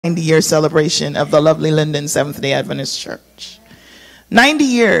90-year celebration of the lovely Linden Seventh-day Adventist Church. 90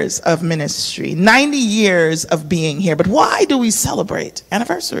 years of ministry, 90 years of being here. But why do we celebrate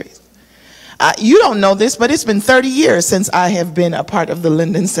anniversaries? You don't know this, but it's been 30 years since I have been a part of the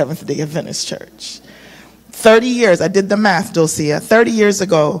Linden Seventh-day Adventist Church. 30 years. I did the math, Dulcia. 30 years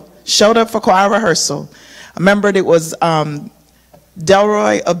ago, showed up for choir rehearsal. I remembered it was Delroy,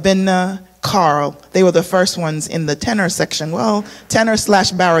 Abinna, Carl. They were the first ones in the tenor section. Well, tenor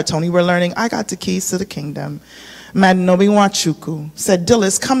 / baritone. We were learning, I got the keys to the kingdom. Madinobi Wachuku said,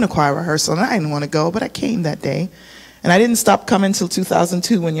 Dillis, come to choir rehearsal. And I didn't want to go, but I came that day. And I didn't stop coming until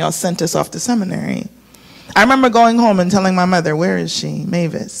 2002 when y'all sent us off to seminary. I remember going home and telling my mother, where is she?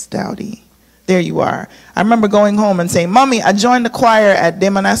 Mavis, Dowdy. There you are. I remember going home and saying, Mommy, I joined the choir at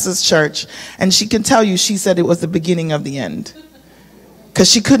De Manassas Church. And she can tell you, she said it was the beginning of the end. Because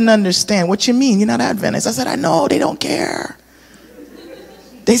she couldn't understand. What you mean? You're not Adventist. I said, I know, they don't care.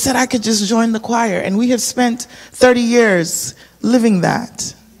 They said I could just join the choir. And we have spent 30 years living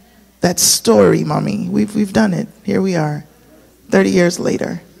that story, Mommy. We've done it. Here we are, 30 years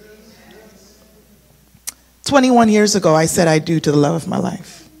later. 21 years ago, I said I do to the love of my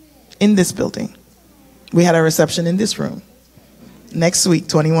life in this building. We had a reception in this room. Next week,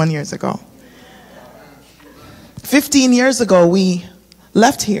 21 years ago. 15 years ago, we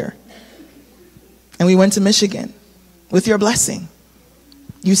left here and we went to Michigan with your blessing.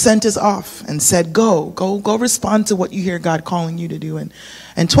 You sent us off and said, go respond to what you hear God calling you to do.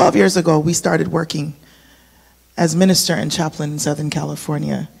 And 12 years ago, we started working as minister and chaplain in Southern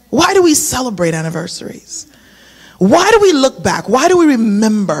California. Why do we celebrate anniversaries? Why do we look back? Why do we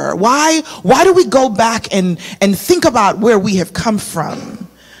remember? Why do we go back and think about where we have come from?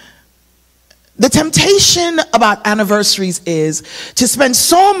 The temptation about anniversaries is to spend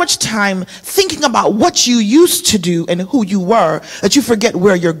so much time thinking about what you used to do and who you were that you forget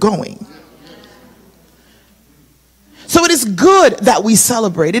where you're going. So it is good that we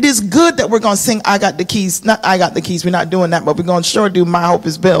celebrate. It is good that we're going to sing, I got the keys. Not I got the keys. We're not doing that, but we're going to sure do My Hope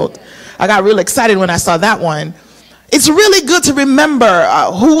is Built. I got real excited when I saw that one. It's really good to remember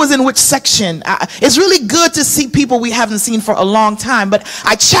who was in which section. It's really good to see people we haven't seen for a long time. But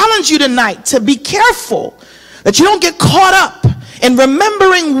I challenge you tonight to be careful that you don't get caught up in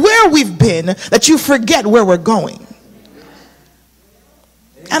remembering where we've been, that you forget where we're going.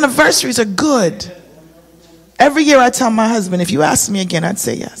 Anniversaries are good. Every year I tell my husband, if you ask me again, I'd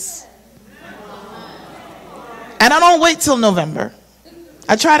say yes. And I don't wait till November.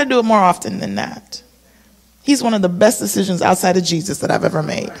 I try to do it more often than that. He's one of the best decisions outside of Jesus that I've ever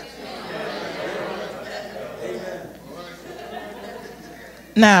made.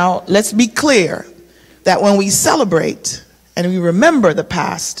 Now, let's be clear that when we celebrate and we remember the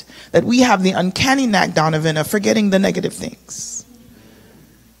past, that we have the uncanny knack, Donovan, of forgetting the negative things.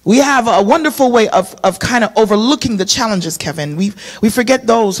 We have a wonderful way of kind of overlooking the challenges, Kevin. We forget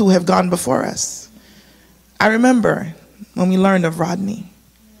those who have gone before us. I remember when we learned of Rodney.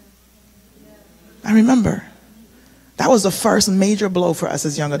 I remember. That was the first major blow for us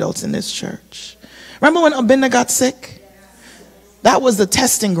as young adults in this church. Remember when Abinna got sick? That was the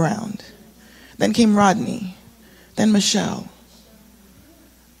testing ground. Then came Rodney. Then Michelle.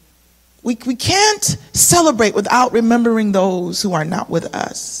 We can't celebrate without remembering those who are not with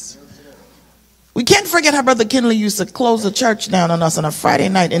us. We can't forget how Brother Kinley used to close the church down on us on a Friday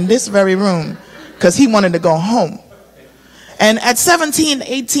night in this very room because he wanted to go home. And at 17,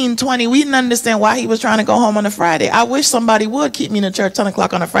 18, 20, we didn't understand why he was trying to go home on a Friday. I wish somebody would keep me in the church 10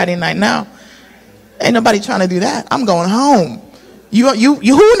 o'clock on a Friday night now. Ain't nobody trying to do that. I'm going home. You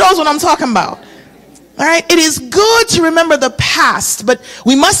who knows what I'm talking about? All right. It is good to remember the past, but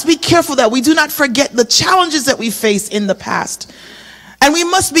we must be careful that we do not forget the challenges that we faced in the past. And we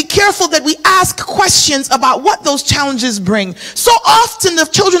must be careful that we ask questions about what those challenges bring. So often the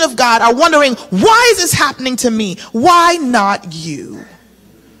children of God are wondering, why is this happening to me? Why not you?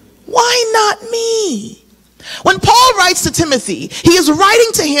 Why not me? When Paul writes to Timothy, he is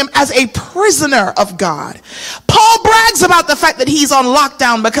writing to him as a prisoner of God. Paul brags about the fact that he's on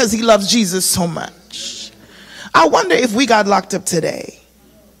lockdown because he loves Jesus so much. I wonder if we got locked up today,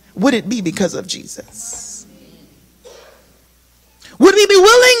 would it be because of Jesus? Would we be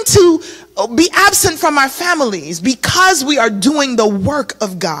willing to be absent from our families because we are doing the work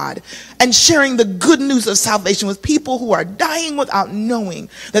of God and sharing the good news of salvation with people who are dying without knowing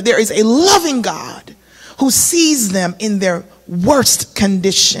that there is a loving God who sees them in their worst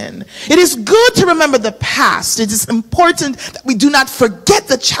condition. It is good to remember the past. It is important that we do not forget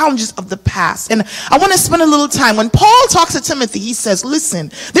the challenges of the past. And I want to spend a little time. When Paul talks to Timothy, he says,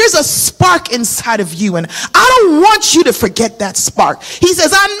 listen, there's a spark inside of you, and I don't want you to forget that spark. He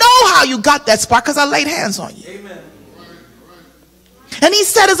says, I know how you got that spark because I laid hands on you. Amen. And he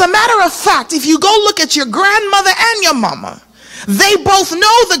said, as a matter of fact, if you go look at your grandmother and your mama, they both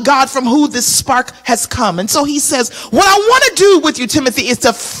know the God from who this spark has come. And so he says, what I want to do with you, Timothy, is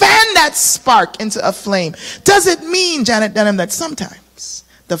to fan that spark into a flame. Does it mean, Janet Dunham, that sometimes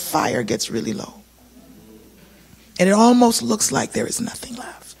the fire gets really low and it almost looks like there is nothing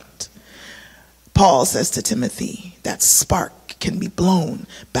left? Paul says to Timothy, that spark can be blown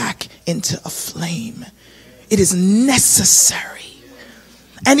back into a flame. It is necessary.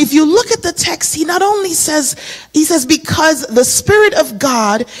 And if you look at the text, he not only says, he says, because the Spirit of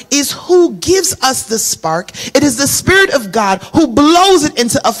God is who gives us the spark. It is the Spirit of God who blows it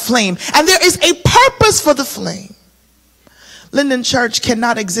into a flame. And there is a purpose for the flame. Linden Church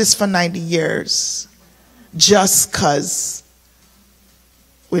cannot exist for 90 years just because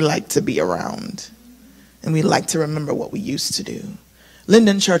we like to be around and we like to remember what we used to do.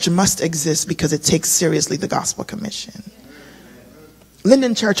 Linden Church must exist because it takes seriously the gospel commission.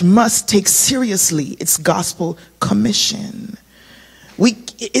 Linden Church must take seriously its gospel commission.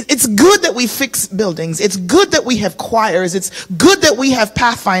 It's good that we fix buildings. It's good that we have choirs. It's good that we have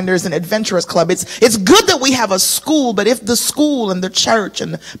Pathfinders and Adventurers Club. It's good that we have a school, but if the school and the church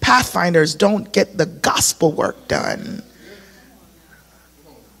and the Pathfinders don't get the gospel work done,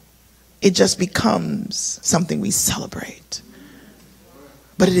 it just becomes something we celebrate.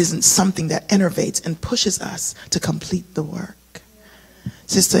 But it isn't something that enervates and pushes us to complete the work.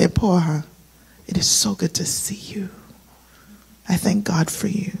 Sister Epoha, it is so good to see you. I thank God for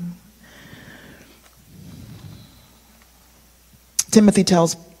you.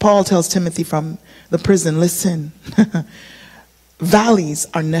 Paul tells Timothy from the prison, listen, valleys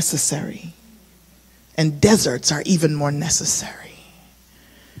are necessary and deserts are even more necessary.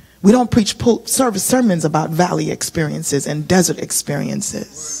 We don't preach sermons about valley experiences and desert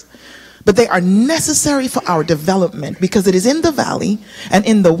experiences. But they are necessary for our development, because it is in the valley and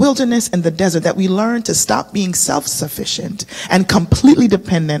in the wilderness and the desert that we learn to stop being self-sufficient and completely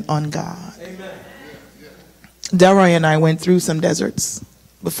dependent on God. Amen. Delroy and I went through some deserts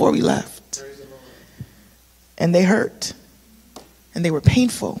before we left. And they hurt. And they were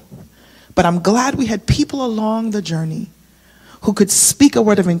painful. But I'm glad we had people along the journey who could speak a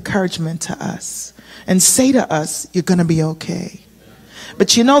word of encouragement to us and say to us, you're going to be okay.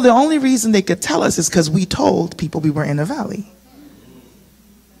 But you know, the only reason they could tell us is because we told people we were in a valley.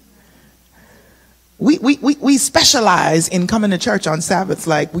 We specialize in coming to church on Sabbaths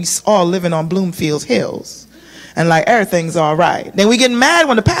like we all living on Bloomfield's Hills. And like everything's all right. Then we get mad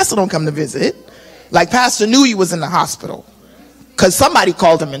when the pastor don't come to visit. Like pastor knew you was in the hospital because somebody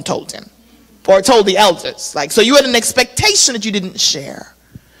called him and told him. Or told the elders. Like, so you had an expectation that you didn't share.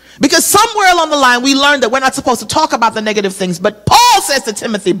 Because somewhere along the line, we learned that we're not supposed to talk about the negative things. But Paul says to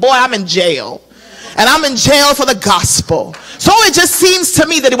Timothy, boy, I'm in jail. And I'm in jail for the gospel. So it just seems to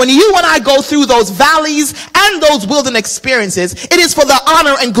me that when you and I go through those valleys and those wilderness experiences, it is for the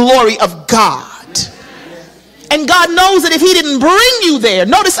honor and glory of God. And God knows that if he didn't bring you there,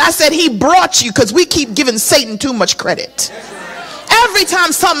 notice I said he brought you, because we keep giving Satan too much credit. Every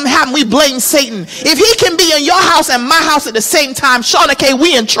time something happens, we blame Satan. If he can be in your house and my house at the same time, Shauna K,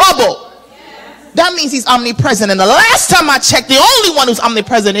 we in trouble. That means he's omnipresent. And the last time I checked, the only one who's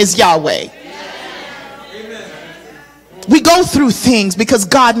omnipresent is Yahweh. We go through things because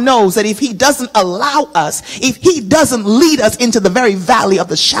God knows that if he doesn't allow us, if he doesn't lead us into the very valley of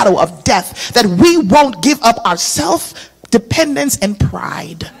the shadow of death, that we won't give up our self-dependence and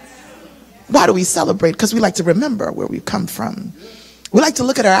pride. Why do we celebrate? Because we like to remember where we've come from. We like to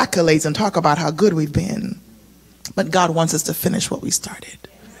look at our accolades and talk about how good we've been. But God wants us to finish what we started.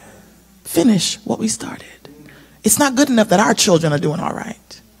 Finish what we started. It's not good enough that our children are doing all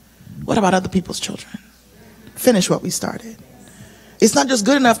right. What about other people's children? Finish what we started. It's not just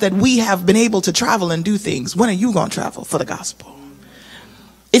good enough that we have been able to travel and do things. When are you going to travel for the gospel?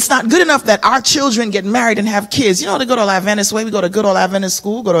 It's not good enough that our children get married and have kids. You know the good old Adventist way? We go to good old Adventist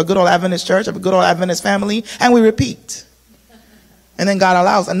school, go to a good old Adventist church, have a good old Adventist family, and we repeat. And then God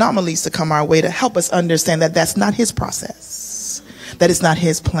allows anomalies to come our way to help us understand that that's not his process, that it's not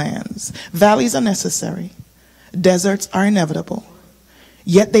his plans. Valleys are necessary. Deserts are inevitable.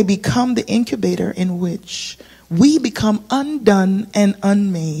 Yet they become the incubator in which we become undone and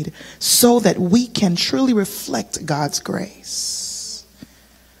unmade so that we can truly reflect God's grace.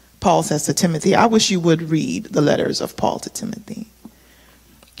 Paul says to Timothy. I wish you would read the letters of Paul to Timothy.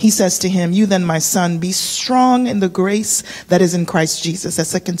 He says to him, you then, my son, be strong in the grace that is in Christ Jesus.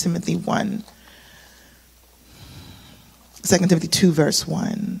 That's 2 Timothy 1. 2 Timothy 2, verse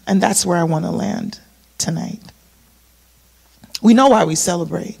 1. And that's where I want to land tonight. We know why we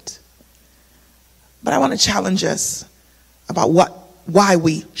celebrate. But I want to challenge us about why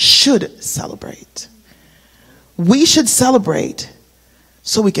we should celebrate. We should celebrate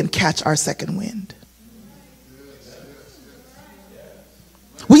so we can catch our second wind.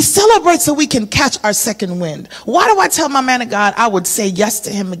 We celebrate so we can catch our second wind. Why do I tell my man of God I would say yes to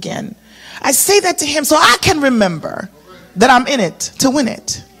him again? I say that to him so I can remember that I'm in it to win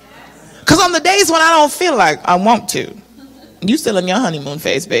it. Because on the days when I don't feel like I want to, you still in your honeymoon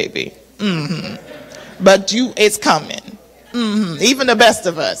phase, baby. But it's coming. Even the best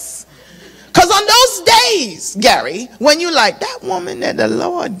of us. Because on those days, Gary, when you like, that woman that the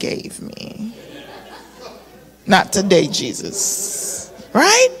Lord gave me. Not today, Jesus.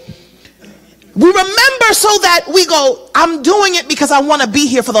 Right? We remember so that we go, I'm doing it because I want to be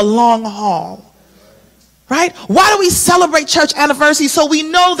here for the long haul. Right? Why do we celebrate church anniversary? So we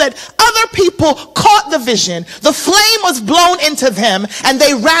know that other people caught the vision. The flame was blown into them and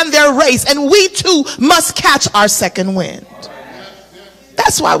they ran their race. And we too must catch our second wind.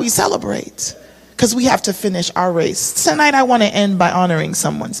 That's why we celebrate. Because we have to finish our race. Tonight I want to end by honoring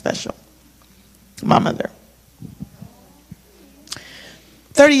someone special. My mother.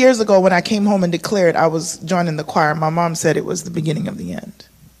 30 years ago when I came home and declared I was joining the choir, my mom said it was the beginning of the end.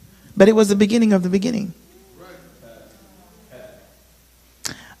 But it was the beginning of the beginning.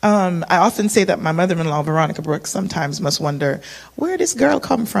 I often say that my mother-in-law, Veronica Brooks, sometimes must wonder, where did this girl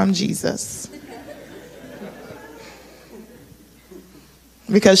come from, Jesus?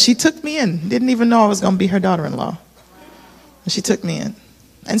 Because she took me in. Didn't even know I was going to be her daughter-in-law. She took me in.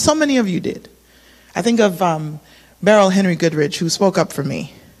 And so many of you did. I think of Beryl Henry Goodrich, who spoke up for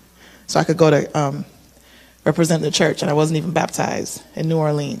me so I could go to represent the church, and I wasn't even baptized in New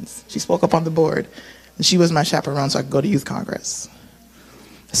Orleans. She spoke up on the board, and she was my chaperone so I could go to youth congress.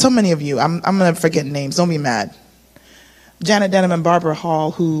 So many of you, I'm going to forget names, don't be mad. Janet Denham and Barbara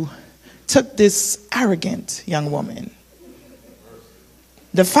Hall, who took this arrogant young woman,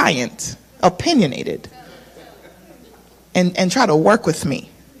 defiant, opinionated, and tried to work with me.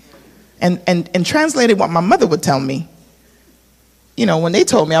 And translated what my mother would tell me. You know, when they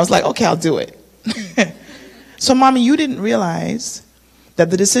told me, I was like, okay, I'll do it. So, Mommy, you didn't realize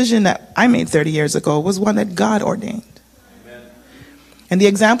that the decision that I made 30 years ago was one that God ordained. Amen. And the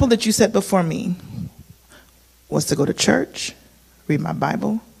example that you set before me was to go to church, read my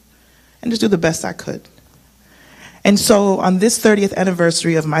Bible, and just do the best I could. And so on this 30th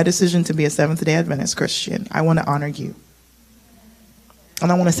anniversary of my decision to be a Seventh-day Adventist Christian, I want to honor you.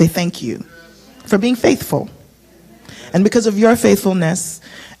 And I want to say thank you for being faithful. And because of your faithfulness,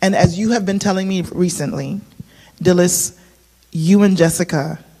 and as you have been telling me recently, Dillis, you and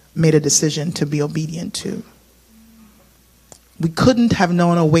Jessica made a decision to be obedient to. We couldn't have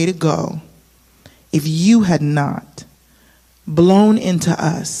known a way to go if you had not blown into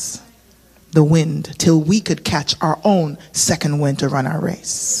us the wind till we could catch our own second wind to run our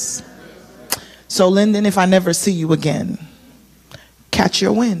race. So, Linden, if I never see you again, catch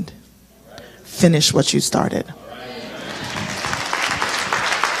your wind. Finish what you started.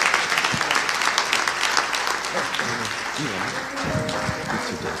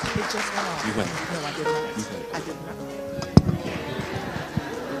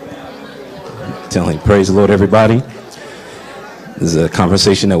 Telling, praise the Lord, everybody. This is a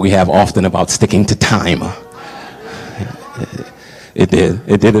conversation that we have often about sticking to time. It did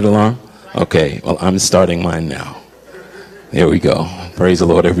it, alarm? Okay, well, I'm starting mine now. Here we go. Praise the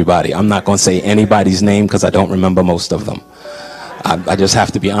Lord, everybody. I'm not going to say anybody's name because I don't remember most of them. I just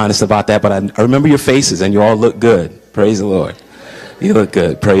have to be honest about that, but I remember your faces and you all look good. Praise the Lord. You look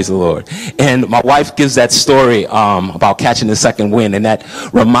good. Praise the Lord. And my wife gives that story about catching the second wind, and that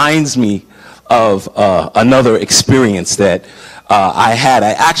reminds me of another experience that I had.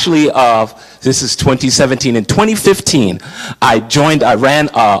 I actually, this is 2017. In 2015, I ran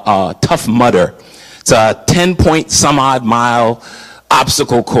a Tough Mudder. It's a 10-point-some-odd-mile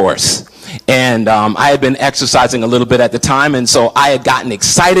obstacle course. And I had been exercising a little bit at the time, and so I had gotten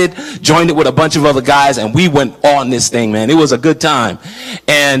excited, joined it with a bunch of other guys, and we went on this thing, man. It was a good time.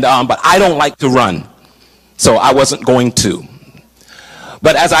 And but I don't like to run, so I wasn't going to.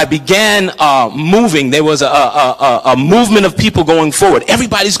 But as I began moving, there was a movement of people going forward.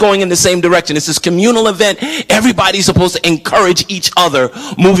 Everybody's going in the same direction. It's this communal event. Everybody's supposed to encourage each other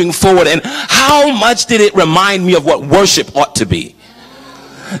moving forward. And how much did it remind me of what worship ought to be?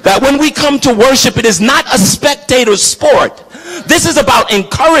 that when we come to worship, it is not a spectator sport. This is about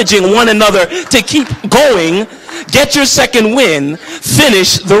encouraging one another to keep going, get your second win,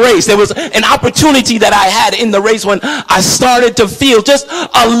 finish the race. There was an opportunity that I had in the race when I started to feel just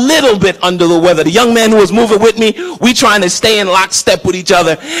a little bit under the weather. The young man who was moving with me, we trying to stay in lockstep with each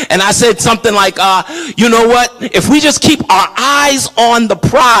other. And I said something like, you know what? If we just keep our eyes on the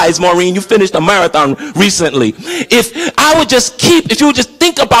prize, Maureen, you finished a marathon recently. If you would just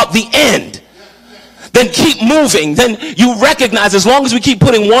think about the end, then keep moving. Then you recognize, as long as we keep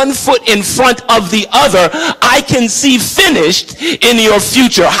putting one foot in front of the other, I can see finished in your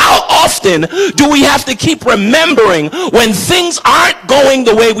future. How often do we have to keep remembering when things aren't going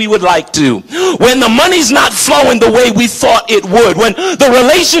the way we would like to? When the money's not flowing the way we thought it would? When the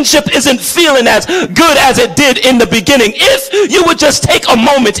relationship isn't feeling as good as it did in the beginning? If you would just take a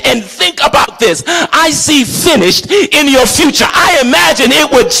moment and think about this, I see finished in your future. I imagine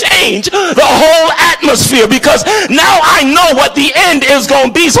it would change the whole atmosphere, because now I know what the end is going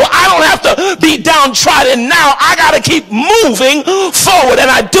to be, so I don't have to be downtrodden. Now I got to keep moving forward, and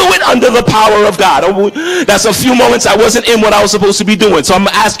I do it under the power of God. That's a few moments I wasn't in what I was supposed to be doing, so I'm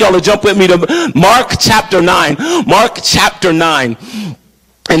going to ask y'all to jump with me to Mark chapter 9. Mark chapter 9.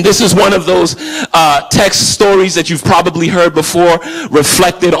 And this is one of those text stories that you've probably heard before,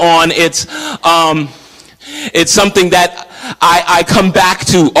 reflected on. It's something that I come back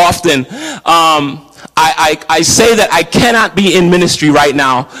to often. I say that I cannot be in ministry right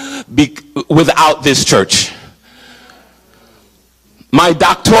now without this church. My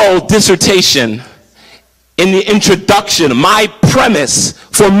doctoral dissertation, in the introduction, my premise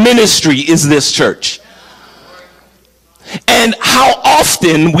for ministry is this church. And how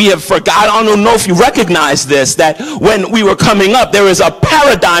often we have forgotten, I don't know if you recognize this, that when we were coming up, there is a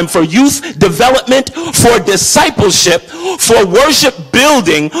paradigm for youth development, for discipleship, for worship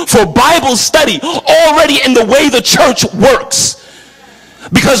building, for Bible study, already in the way the church works.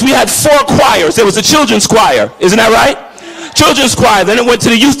 Because we had 4 choirs. There was a children's choir, isn't that right? Children's choir, then it went to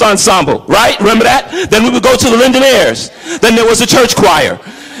the youth ensemble, right? Remember that? Then we would go to the Linden. Then there was a church choir.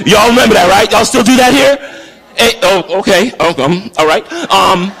 Y'all remember that, right? Y'all still do that here? Hey, oh, okay. All right.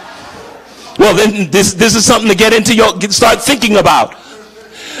 Well, then this is something to get into. Start thinking about,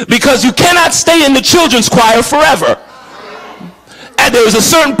 because you cannot stay in the children's choir forever. And there is a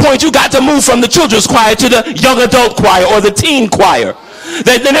certain point you got to move from the children's choir to the young adult choir or the teen choir.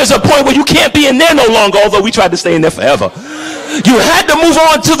 Then there's a point where you can't be in there no longer, although we tried to stay in there forever. You had to move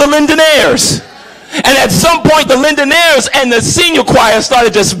on to the Lindenaires. And at some point, the Lindenaires and the senior choir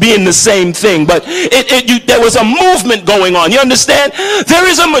started just being the same thing. But there was a movement going on. You understand? There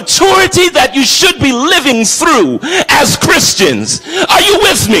is a maturity that you should be living through as Christians. Are you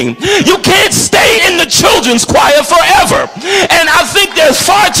with me? You can't stay in the children's choir forever. And I think there's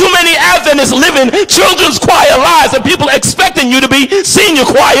far too many Adventists living children's choir lives and people expecting you to be senior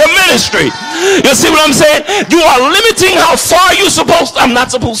choir ministry. You see what I'm saying? You are limiting how far you're supposed to. I'm not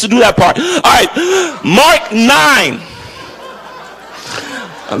supposed to do that part. All right. Mark 9.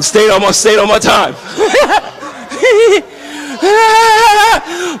 I'm staying on my time.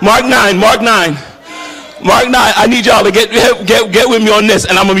 Mark 9. I need y'all to get with me on this,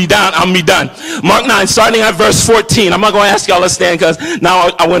 and I'm gonna be done. Mark 9, starting at verse 14. I'm not gonna ask y'all to stand, because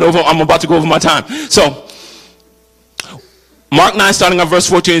now I'm about to go over my time. So Mark 9, starting at verse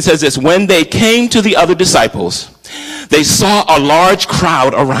 14, it says this: when they came to the other disciples, they saw a large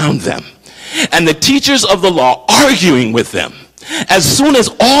crowd around them, and the teachers of the law arguing with them. As soon as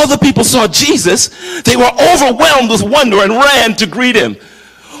all the people saw Jesus, they were overwhelmed with wonder and ran to greet him.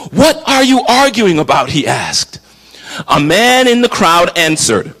 "What are you arguing about?" he asked. A man in the crowd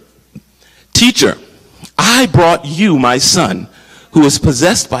answered, "Teacher, I brought you my son, who is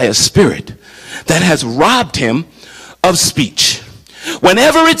possessed by a spirit that has robbed him of speech.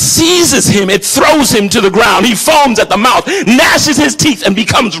 Whenever it seizes him, it throws him to the ground. He foams at the mouth, gnashes his teeth, and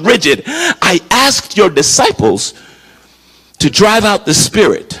becomes rigid. I asked your disciples to drive out the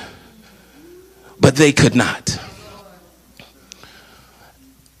spirit, but they could not."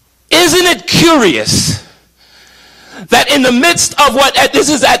 Isn't it curious that in the midst of right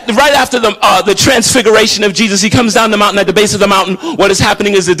after the transfiguration of Jesus, he comes down the mountain. At the base of the mountain, what is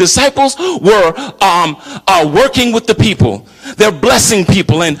happening is the disciples were working with the people. They're blessing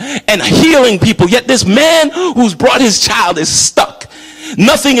people and healing people. Yet this man who's brought his child is stuck.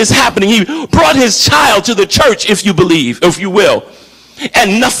 Nothing is happening. He brought his child to the church, if you will,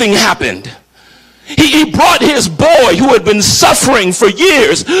 and nothing happened. He brought his boy, who had been suffering for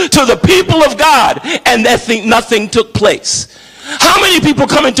years, to the people of God, and nothing took place. How many people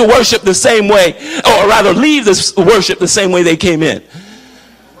come into worship the same way, or rather leave this worship the same way they came in?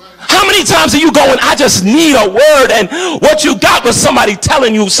 How many times are you going, I just need a word, and what you got was somebody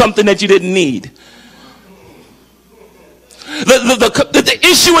telling you something that you didn't need? The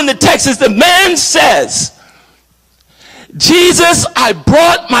issue in the text is the man says, Jesus, I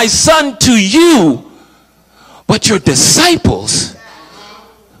brought my son to you, but your disciples.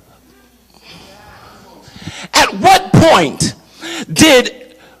 At what point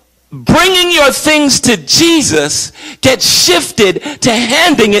did bringing your things to Jesus get shifted to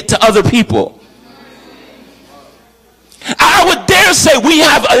handing it to other people? I would dare say we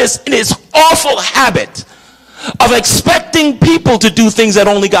have this awful habit of expecting people to do things that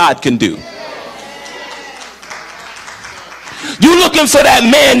only God can do. You're looking for that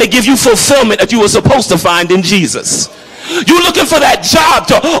man to give you fulfillment that you were supposed to find in Jesus. You're looking for that job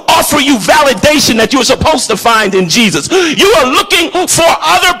to offer you validation that you were supposed to find in Jesus. You are looking for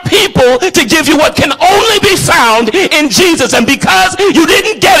other people to give you what can only be found in Jesus. And because you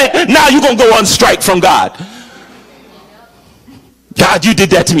didn't get it, now you're going to go on strike from God. God, you did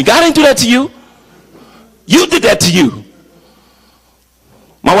that to me. God didn't do that to you. You did that to you.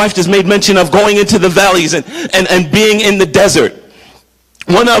 My wife just made mention of going into the valleys and being in the desert.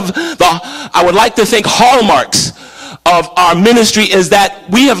 One of the, I would like to think, hallmarks of our ministry is that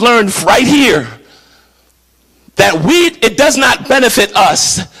we have learned right here that it does not benefit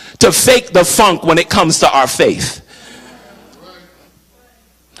us to fake the funk when it comes to our faith.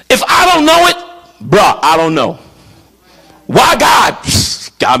 If I don't know it, bruh, I don't know. Why God?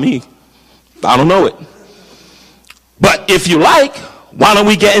 Got me. I don't know it. But if you like, why don't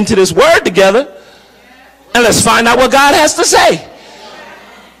we get into this word together and let's find out what God has to say.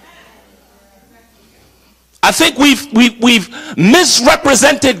 I think we've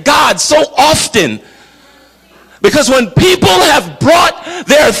misrepresented God so often, because when people have brought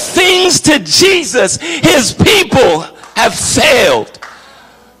their things to Jesus, his people have failed.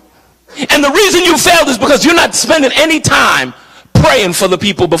 And the reason you failed is because you're not spending any time praying for the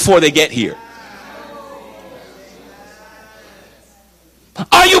people before they get here.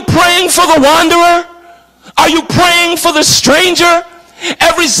 Are you praying for the wanderer? Are you praying for the stranger?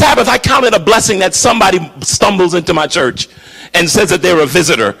 Every Sabbath I count it a blessing that somebody stumbles into my church and says that they're a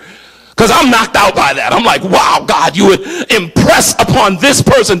visitor. Because I'm knocked out by that. I'm like, wow, God, you would impress upon this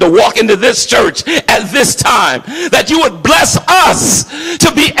person to walk into this church at this time. That you would bless us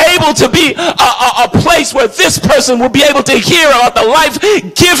to be able to be a place where this person will be able to hear about the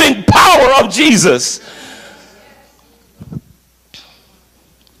life-giving power of Jesus.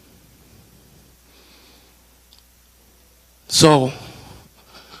 So,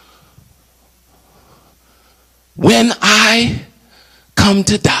 when I come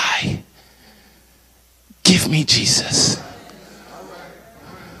to die, give me Jesus.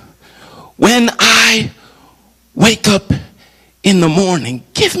 When I wake up in the morning,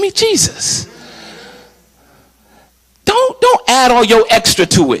 give me Jesus. Don't add all your extra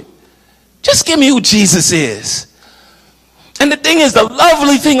to it. Just give me who Jesus is. And the thing is, the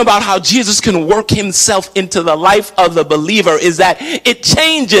lovely thing about how Jesus can work himself into the life of the believer is that it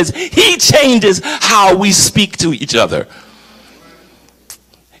changes. He changes how we speak to each other.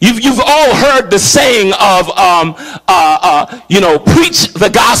 You've all heard the saying of, preach the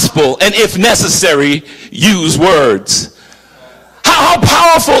gospel and if necessary, use words. How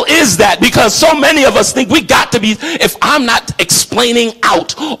powerful is that? Because so many of us think we got to be, if I'm not explaining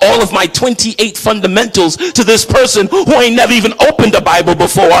out all of my 28 fundamentals to this person who ain't never even opened the Bible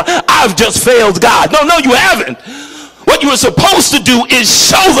before, I've just failed God. No, you haven't. What you are supposed to do is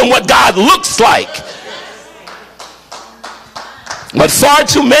show them what God looks like. But far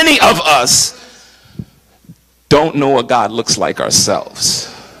too many of us don't know what God looks like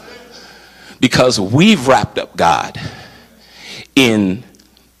ourselves, because we've wrapped up God in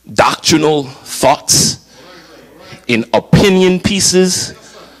doctrinal thoughts, in opinion pieces,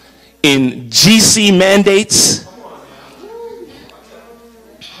 in GC mandates.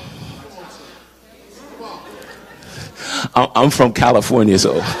 I'm from California,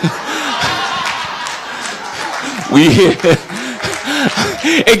 so we here.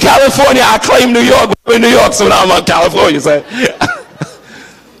 In California, I claim New York. We're in New York, so now I'm on California. So.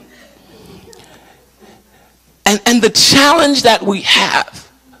 And the challenge that we have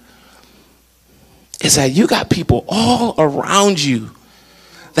is that you got people all around you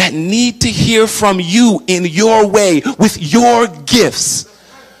that need to hear from you in your way, with your gifts,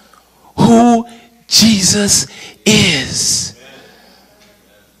 who Jesus is.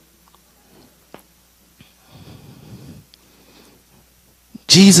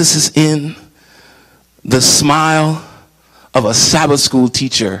 Jesus is in the smile of a Sabbath school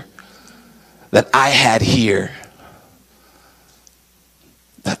teacher that I had here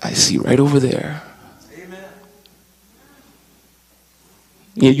that I see right over there. Amen.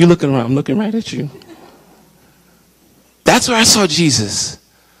 Yeah, you're looking around. I'm looking right at you. That's where I saw Jesus.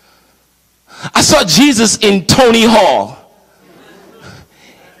 I saw Jesus in Tony Hall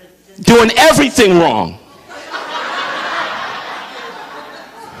doing everything wrong.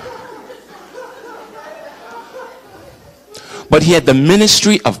 But he had the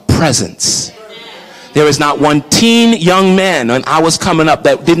ministry of presence. There is not one teen young man when I was coming up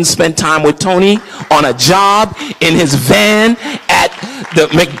that didn't spend time with Tony on a job, in his van, at the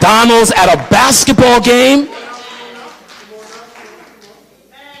McDonald's, at a basketball game.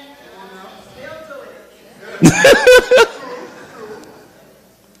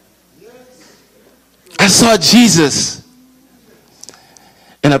 I saw Jesus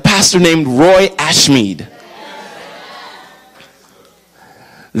and a pastor named Roy Ashmead.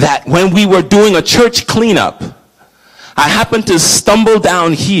 That when we were doing a church cleanup, I happened to stumble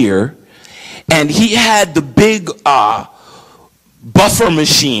down here, and he had the big buffer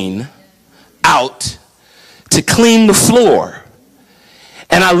machine out to clean the floor.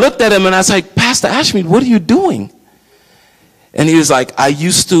 And I looked at him and I was like, Pastor Ashmead, what are you doing? And he was like, I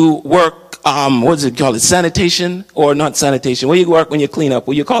used to work, what is it called? Sanitation, or not sanitation. Where you work when you clean up?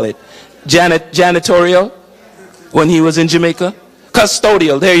 What do you call it? Janitorial, when he was in Jamaica.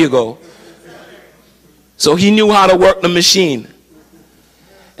 Custodial, there you go. So he knew how to work the machine.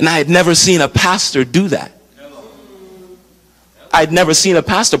 And I had never seen a pastor do that. I'd never seen a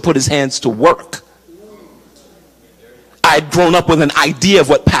pastor put his hands to work. I'd grown up with an idea of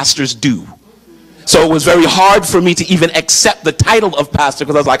what pastors do. So it was very hard for me to even accept the title of pastor,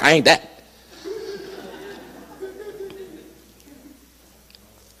 because I was like, I ain't that.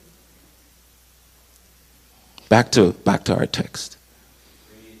 Back to our text.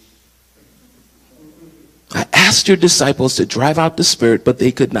 I asked your disciples to drive out the spirit, but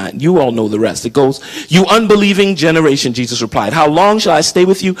they could not. You all know the rest. It goes, you unbelieving generation, Jesus replied, how long shall I stay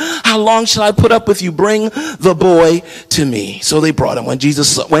with you? How long shall I put up with you? Bring the boy to me. So they brought him. When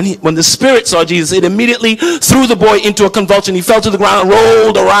the spirit saw Jesus, it immediately threw the boy into a convulsion. He fell to the ground and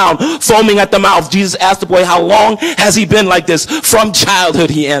rolled around, foaming at the mouth. Jesus asked the boy, how long has he been like this? From childhood,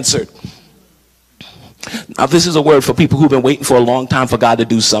 he answered. Now, this is a word for people who've been waiting for a long time for God to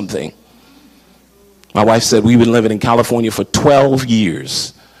do something. My wife said we've been living in California for 12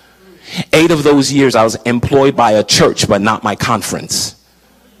 years. 8 of those years I was employed by a church, but not my conference.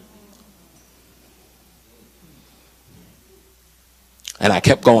 And I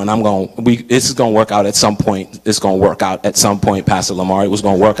kept going. This is going to work out at some point. It's going to work out at some point, Pastor Lamar. It was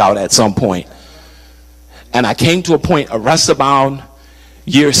going to work out at some point. And I came to a point, arrest about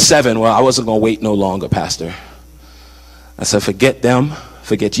year 7, where I wasn't going to wait no longer, Pastor. I said, forget them.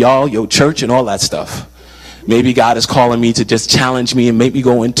 Forget y'all, your church, and all that stuff. Maybe God is calling me to just challenge me and make me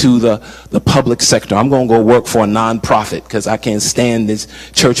go into the public sector. I'm going to go work for a nonprofit because I can't stand these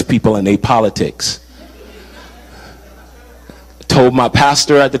church people and their politics. I told my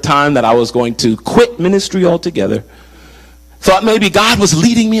pastor at the time that I was going to quit ministry altogether. Thought maybe God was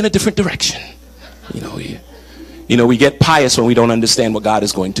leading me in a different direction. You know, we get pious when we don't understand what God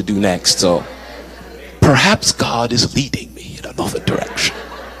is going to do next. So perhaps God is leading me in another direction.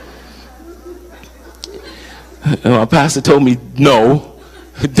 And my pastor told me, no,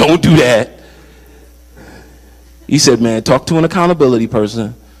 don't do that. He said, man, talk to an accountability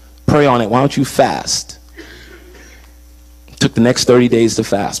person, pray on it. Why don't you fast? Took the next 30 days to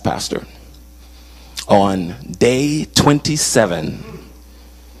fast, Pastor. On day 27,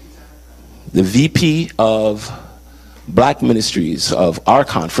 the VP of Black Ministries of our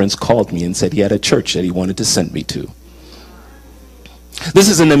conference called me and said he had a church that he wanted to send me to. This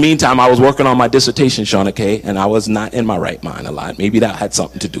is in the meantime, I was working on my dissertation, Shauna Kay, and I was not in my right mind a lot. Maybe that had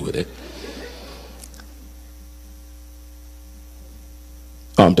something to do with it.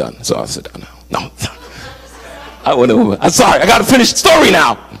 Oh, I'm done, so I'll sit down now. No. I'm sorry, I got to finish the story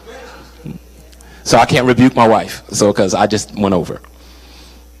now. So I can't rebuke my wife, because I just went over.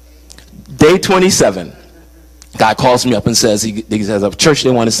 Day 27, God calls me up and says, he says, a church they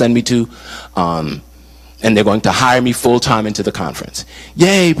want to send me to, and they're going to hire me full-time into the conference.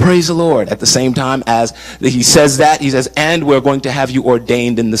 Yay, praise the Lord. At the same time as he says that, he says, and we're going to have you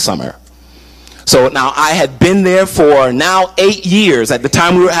ordained in the summer. So now I had been there for now 8 years at the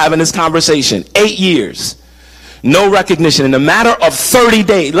time we were having this conversation. 8 years. No recognition. In a matter of 30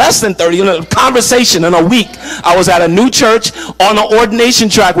 days, less than 30, conversation in a week, I was at a new church on an ordination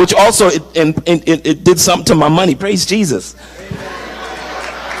track, which also it did something to my money. Praise Jesus.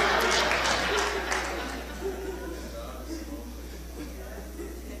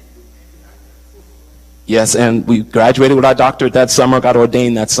 Yes, and we graduated with our doctorate that summer, got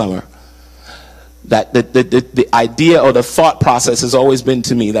ordained that summer. That the idea or the thought process has always been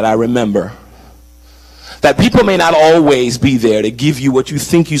to me that I remember that people may not always be there to give you what you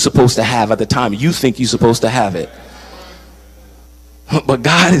think you're supposed to have at the time you think you're supposed to have it. But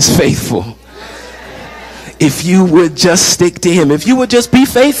God is faithful. If you would just stick to him, if you would just be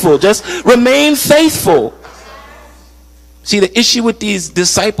faithful, just remain faithful. See, the issue with these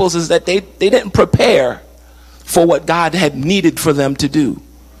disciples is that they didn't prepare for what God had needed for them to do.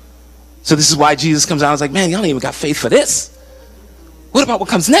 So this is why Jesus comes out and is like, man, y'all ain't even got faith for this. What about what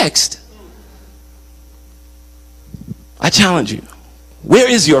comes next? I challenge you. Where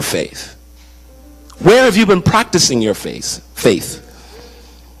is your faith? Where have you been practicing your faith?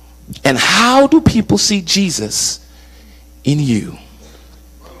 And how do people see Jesus in you?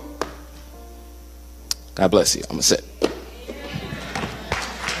 God bless you. I'm going to sit.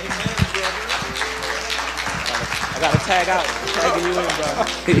 I got to tag out. Tagging you in,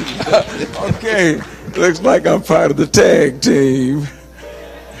 bro. Okay. Looks like I'm part of the tag team.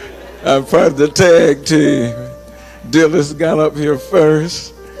 I'm part of the tag team. Dillis got up here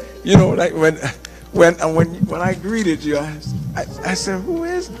first. You know, like when I greeted you, I said, who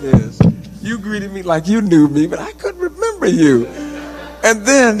is this? You greeted me like you knew me, but I couldn't remember you. And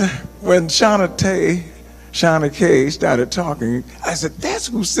then when Shauna Kay started talking, I said, that's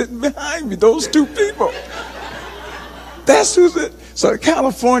who's sitting behind me, those two people. That's who's it. So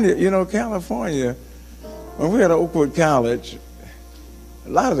California, when we were at Oakwood College, a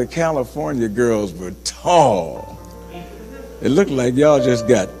lot of the California girls were tall. It looked like y'all just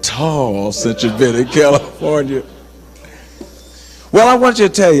got tall since you've been in California. Well, I want you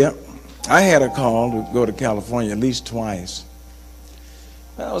to tell you, I had a call to go to California at least twice.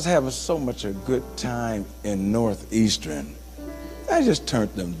 I was having so much a good time in Northeastern. I just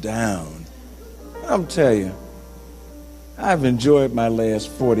turned them down. I'm telling you, I've enjoyed my last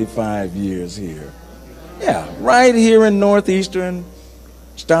 45 years here. Yeah, right here in Northeastern,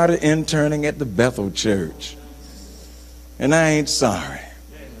 started interning at the Bethel Church. And I ain't sorry.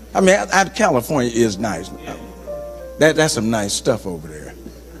 I mean, California is nice. That's some nice stuff over there.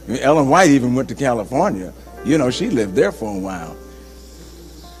 I mean, Ellen White even went to California. You know, she lived there for a while.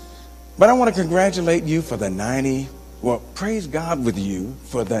 But I want to congratulate you for praise God with you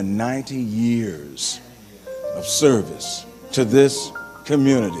for the 90 years of service to this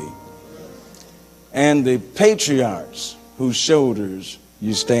community. And the patriarchs whose shoulders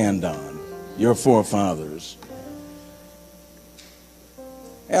you stand on, your forefathers.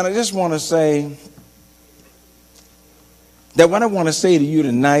 And I just want to say that what I want to say to you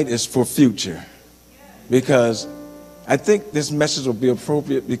tonight is for future. Because I think this message will be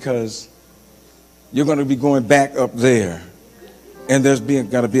appropriate because you're going to be going back up there. And there's going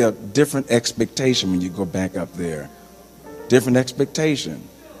to be a different expectation when you go back up there. Different expectation.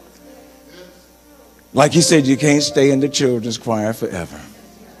 Like he said, you can't stay in the children's choir forever.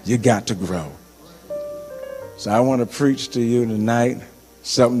 You got to grow. So I want to preach to you tonight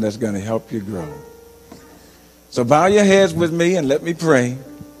something that's going to help you grow. So bow your heads with me and let me pray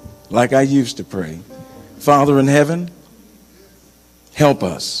like I used to pray. Father in heaven, help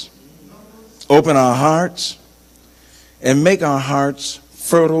us. Open our hearts and make our hearts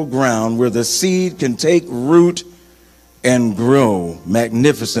fertile ground where the seed can take root and grow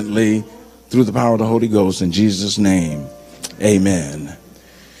magnificently through the power of the Holy Ghost. In Jesus' name, amen.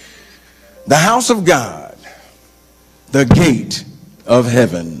 The house of God, the gate of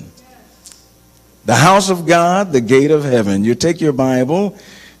heaven. The house of God, the gate of heaven. You take your Bible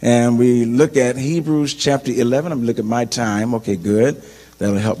and we look at Hebrews chapter 11. I'm going to look at my time. Okay, good.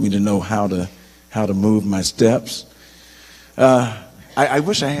 That'll help me to know how to move my steps. I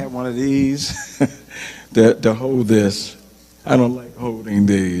wish I had one of these to hold this. I don't like holding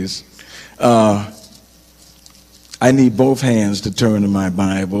these. I need both hands to turn to my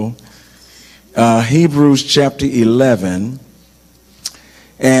Bible. Hebrews chapter 11.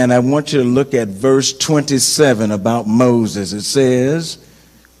 And I want you to look at verse 27 about Moses. It says,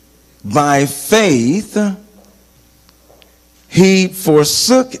 by faith, he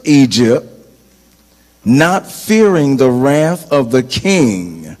forsook Egypt, not fearing the wrath of the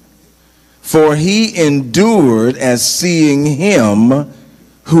king, for he endured as seeing him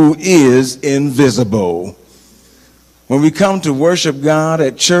who is invisible. When we come to worship God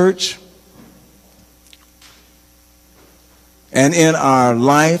at church, and in our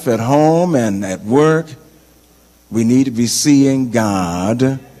life at home and at work, we need to be seeing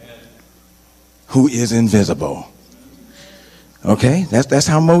God who is invisible. Okay? That's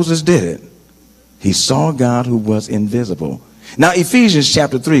how Moses did it. He saw God who was invisible. Now, Ephesians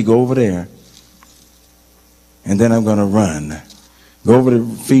chapter 3, go over there. and then I'm going to run. Go over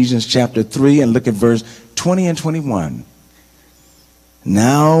to Ephesians chapter 3 and look at verse 20 and 21.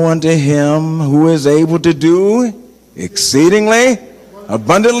 Now unto him who is able to do exceedingly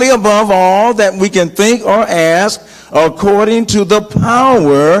abundantly above all that we can think or ask, according to the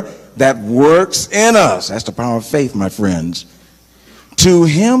power that works in us. That's the power of faith, my friends. To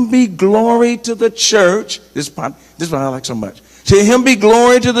him be glory to the church. This is what I like so much. To him be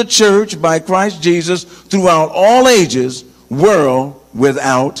glory to the church by Christ Jesus throughout all ages, world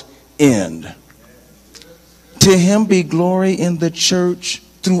without end. To him be glory in the church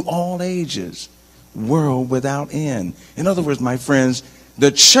through all ages, world without end. In other words, my friends,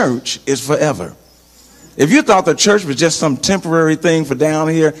 the church is forever. If you thought the church was just some temporary thing for down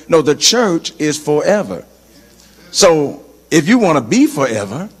here, no, the church is forever. So if you want to be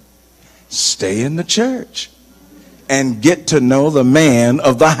forever, stay in the church and get to know the man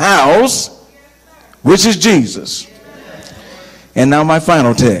of the house, which is Jesus. And now my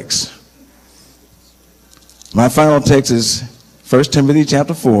final text. My final text is 1 Timothy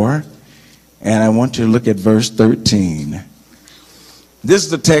chapter 4, and I want you to look at verse 13. This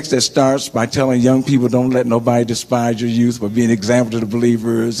is the text that starts by telling young people, don't let nobody despise your youth, but be an example to the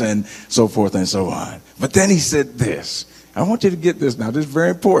believers, and so forth and so on. But then he said this. I want you to get this now. This is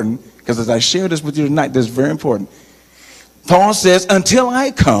very important, because as I share this with you tonight, this is very important. Paul says, until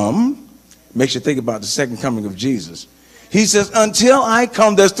I come, makes you think about the second coming of Jesus. He says, until I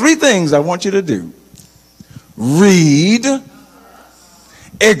come, there's three things I want you to do. Read,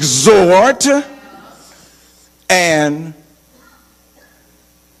 exhort, and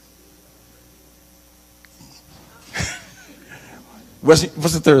what's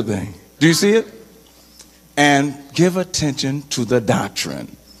the third thing? Do you see it? And give attention to the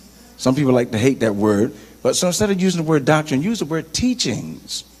doctrine. Some people like to hate that word, but so instead of using the word doctrine, use the word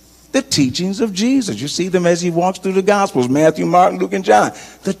teachings. The teachings of Jesus. You see them as he walks through the Gospels, Matthew, Mark, Luke, and John.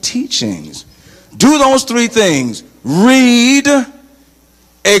 The teachings. Do those three things. Read,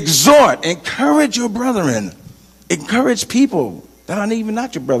 exhort, encourage your brethren. Encourage people that are even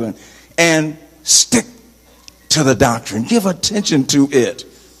not your brethren. And stick to the doctrine. Give attention to it.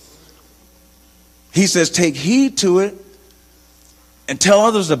 He says, take heed to it and tell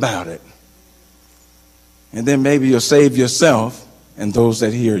others about it. And then maybe you'll save yourself and those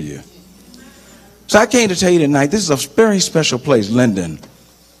that hear you. So I came to tell you tonight, this is a very special place, Linden.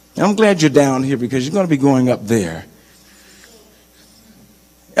 And I'm glad you're down here because you're going to be going up there.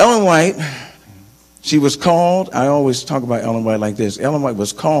 Ellen White, she was called, I always talk about Ellen White like this. Ellen White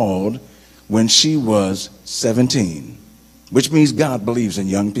was called when she was 17, which means God believes in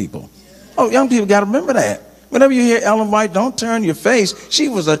young people. Oh, young people got to remember that. Whenever you hear Ellen White, don't turn your face. She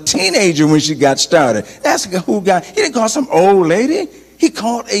was a teenager when she got started. That's who got, he didn't call some old lady. He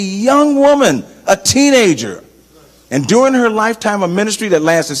called a young woman, a teenager. And during her lifetime of ministry that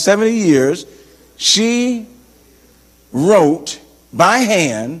lasted 70 years, she wrote by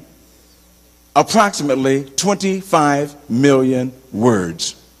hand approximately 25 million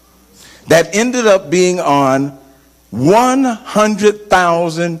words that ended up being on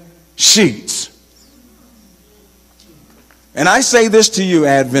 100,000 sheets. And I say this to you,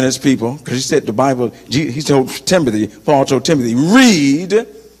 Adventist people, because he said the Bible, he told Timothy, Paul told Timothy, read,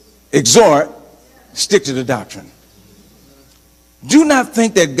 exhort, stick to the doctrine. Do not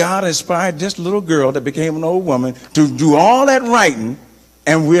think that God inspired this little girl that became an old woman to do all that writing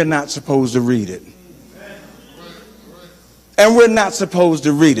and we're not supposed to read it. And we're not supposed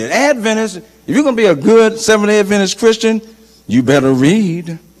to read it. Adventists, if you're going to be a good Seventh-day Adventist Christian, you better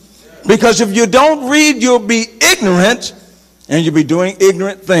read. Because if you don't read, you'll be ignorant and you'll be doing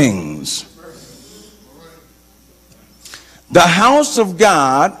ignorant things. The house of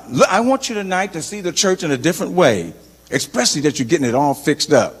God, I want you tonight to see the church in a different way, especially that you're getting it all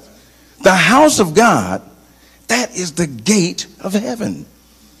fixed up. The house of God, that is the gate of heaven.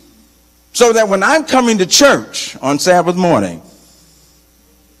 So that when I'm coming to church on Sabbath morning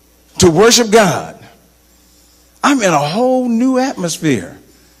to worship God, I'm in a whole new atmosphere.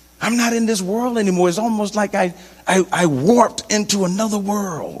 I'm not in this world anymore. It's almost like I warped into another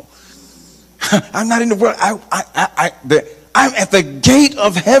world. I'm not in the world. I'm at the gate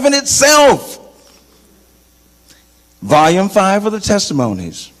of heaven itself. Volume 5 of the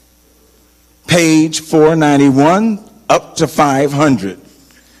Testimonies, page 491 up to 500.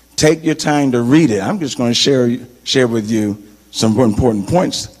 Take your time to read it. I'm just going to share with you some important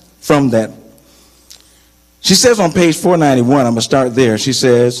points from that. She says on page 491, I'm going to start there. She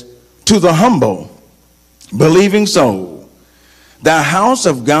says, to the humble, believing soul, the house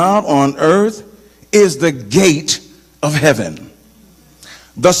of God on earth is the gate of heaven.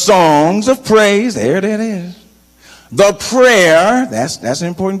 The songs of praise, there it is, the prayer, that's an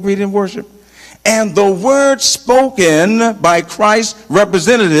important ingredient in worship, and the word spoken by Christ's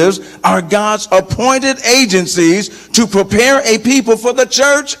representatives are God's appointed agencies to prepare a people for the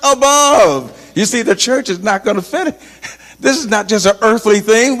church above. You see, the church is not going to finish. This is not just an earthly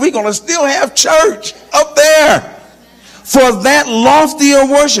thing. We're going to still have church up there. For that loftier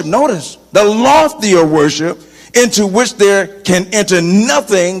worship, notice, the loftier worship into which there can enter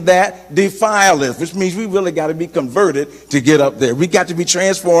nothing that defileth, which means we really got to be converted to get up there. We got to be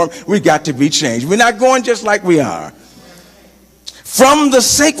transformed. We got to be changed. We're not going just like we are. From the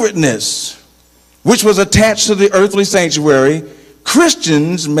sacredness which was attached to the earthly sanctuary,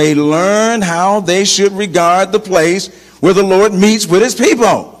 Christians may learn how they should regard the place where the Lord meets with his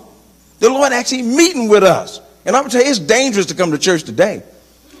people. The Lord actually meeting with us. And I'm going to tell you, it's dangerous to come to church today.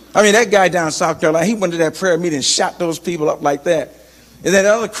 I mean, that guy down in South Carolina, he went to that prayer meeting and shot those people up like that. And that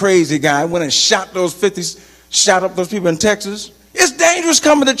other crazy guy went and shot up those people in Texas. It's dangerous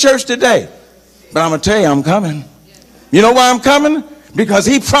coming to church today. But I'm going to tell you, I'm coming. You know why I'm coming? Because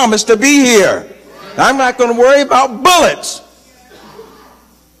he promised to be here. I'm not going to worry about bullets.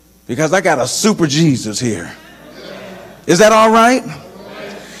 Because I got a super Jesus here. Is that all right?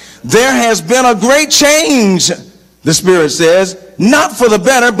 There has been a great change, the Spirit says, not for the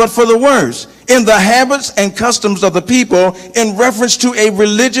better, but for the worse, in the habits and customs of the people in reference to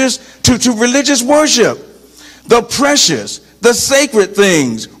religious worship. The precious, the sacred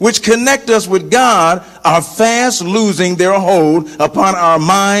things which connect us with God are fast losing their hold upon our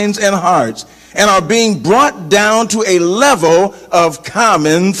minds and hearts and are being brought down to a level of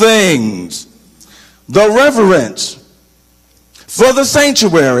common things. The reverence for the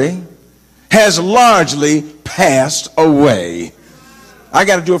sanctuary has largely passed away. I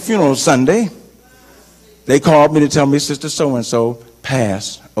got to do a funeral Sunday. They called me to tell me Sister so-and-so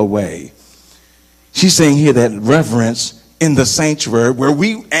passed away. She's saying here that reverence in the sanctuary where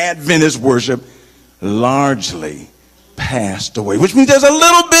we Adventist worship largely passed away, which means there's a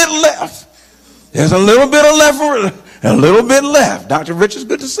little bit left. There's a little bit of left. A little bit left. Dr. Richards,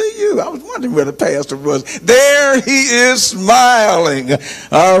 good to see you. I was wondering where the pastor was. There he is smiling.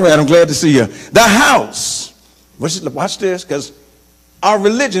 All right, I'm glad to see you. The house. Watch this, because our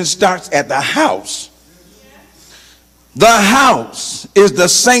religion starts at the house. The house is the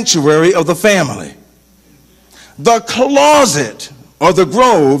sanctuary of the family. The closet or the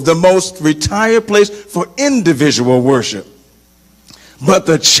grove, the most retired place for individual worship. But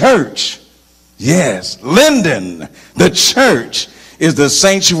the church, yes, Linden, the church is the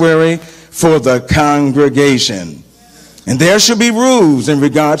sanctuary for the congregation. And there should be rules in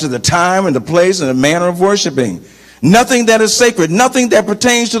regard to the time and the place and the manner of worshiping. Nothing that is sacred, nothing that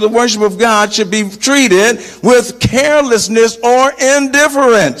pertains to the worship of God should be treated with carelessness or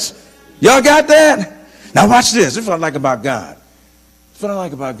indifference. Y'all got that? Now watch this. This is what I like about God. This is what I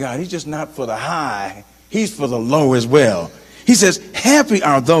like about God. He's just not for the high. He's for the low as well. He says, happy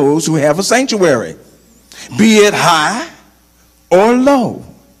are those who have a sanctuary, be it high or low,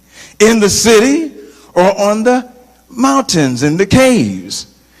 in the city or on the mountains, in the caves,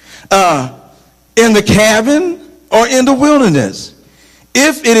 in the cabin or in the wilderness.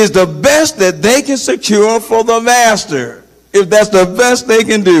 If it is the best that they can secure for the master, if that's the best they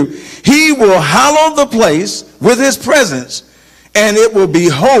can do, he will hallow the place with his presence, and it will be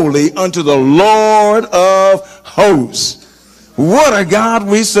holy unto the Lord of hosts. What a God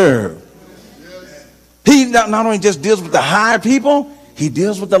we serve. He not only just deals with the high people, he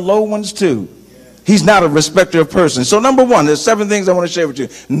deals with the low ones too. He's not a respecter of persons. So number one, there's 7 things I want to share with you.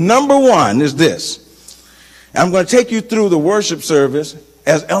 Number one is this. I'm going to take you through the worship service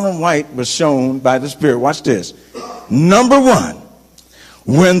as Ellen White was shown by the Spirit. Watch this. Number one,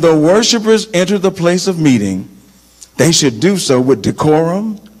 when the worshipers enter the place of meeting, they should do so with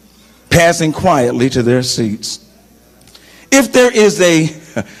decorum, passing quietly to their seats. If there is a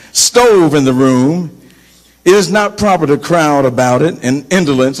stove in the room, it is not proper to crowd about it in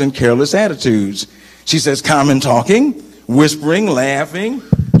indolence and careless attitudes. She says common talking, whispering, laughing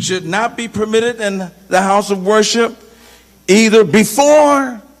should not be permitted in the house of worship, either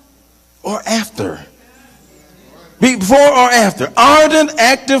before or after. Before or after. Ardent,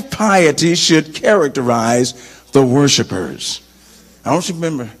 active piety should characterize the worshipers. I don't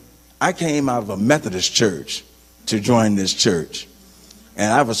remember, I came out of a Methodist church to join this church.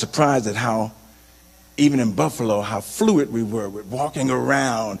 And I was surprised at how, even in Buffalo, how fluid we were with walking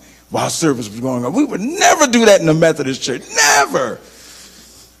around while service was going on. We would never do that in a Methodist church. Never.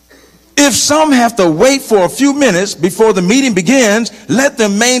 If some have to wait for a few minutes before the meeting begins, let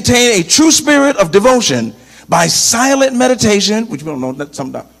them maintain a true spirit of devotion by silent meditation, which we don't know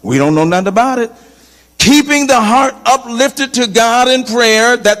nothing about it, keeping the heart uplifted to God in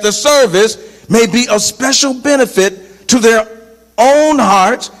prayer, that the service may be of special benefit to their own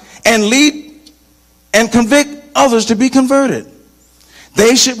hearts and lead and convict others to be converted.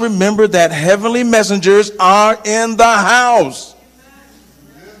 They should remember that heavenly messengers are in the house.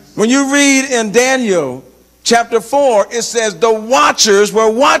 When you read in Daniel chapter 4, it says the watchers were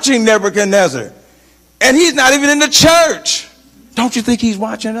watching Nebuchadnezzar, and he's not even in the church. Don't you think he's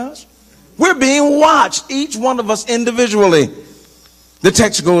watching us? We're being watched, each one of us individually. The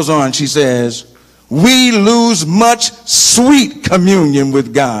text goes on. She says, we lose much sweet communion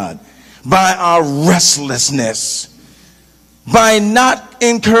with God by our restlessness, by not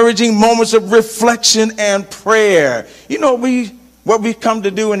encouraging moments of reflection and prayer. You know what we come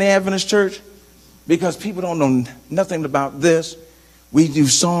to do in the Adventist church? Because people don't know nothing about this. We do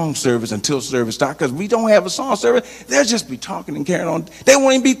song service until service starts, because we don't have a song service. They'll just be talking and carrying on. They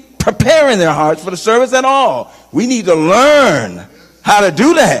won't even be preparing their hearts for the service at all. We need to learn how to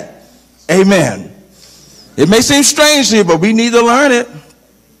do that. Amen. It may seem strange to you, but we need to learn it.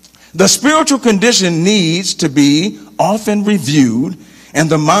 The spiritual condition needs to be often reviewed, and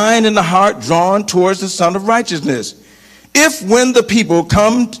the mind and the heart drawn towards the Son of Righteousness. If when the people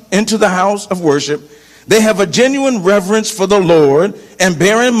come into the house of worship, they have a genuine reverence for the Lord and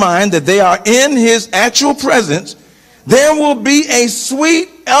bear in mind that they are in his actual presence, there will be a sweet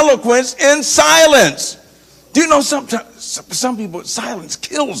eloquence in silence. Do you know sometimes some people, silence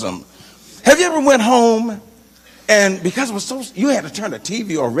kills them? Have you ever went home and because it was so, you had to turn the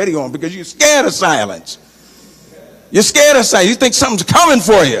TV or radio on because you're scared of silence? You're scared of silence. You think something's coming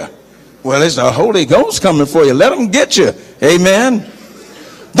for you. Well, it's the Holy Ghost coming for you. Let them get you. Amen.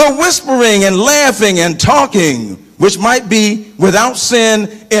 The whispering and laughing and talking, which might be without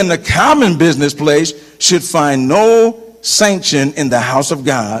sin in the common business place, should find no sanction in the house of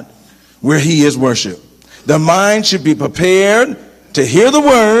God where he is worshiped. The mind should be prepared to hear the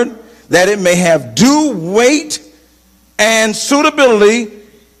word, that it may have due weight and suitably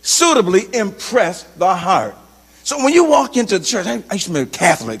impress the heart. So when you walk into the church, I used to meet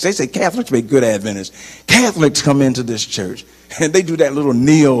Catholics. They say Catholics make good Adventists. Catholics come into this church and they do that little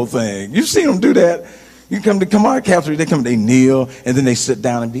kneel thing. You've seen them do that. You come on, Catholics, they come, they kneel, and then they sit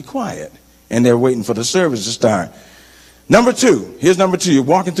down and be quiet. And they're waiting for the service to start. Number two, here's number two. You're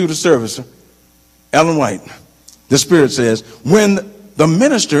walking through the service. Ellen White, the Spirit says, when the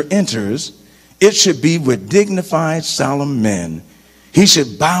minister enters, it should be with dignified, solemn men. He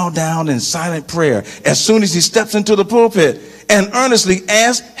should bow down in silent prayer as soon as he steps into the pulpit and earnestly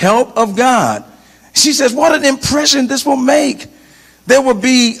ask help of God. She says, what an impression this will make. There will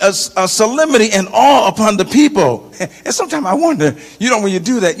be a solemnity and awe upon the people. And sometimes I wonder, when you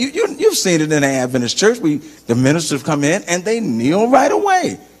do that, you've seen it in the Adventist church. The ministers come in and they kneel right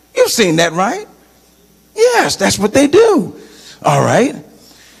away. You've seen that, right? Yes, that's what they do. All right.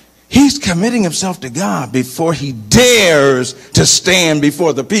 He's committing himself to God before he dares to stand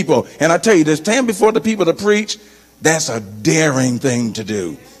before the people. And I tell you, to stand before the people to preach, that's a daring thing to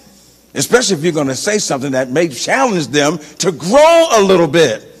do. Especially if you're going to say something that may challenge them to grow a little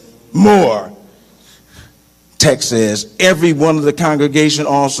bit more. Text says, every one of the congregation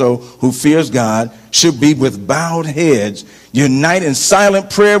also who fears God should be with bowed heads, unite in silent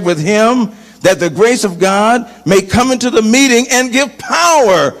prayer with him, that the grace of God may come into the meeting and give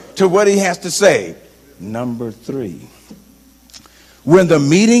power to what he has to say. Number three, when the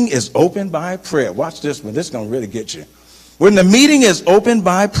meeting is opened by prayer, watch this one, this is going to really get you. When the meeting is opened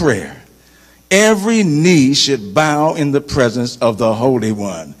by prayer, every knee should bow in the presence of the Holy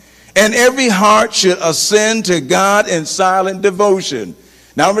One, and every heart should ascend to God in silent devotion.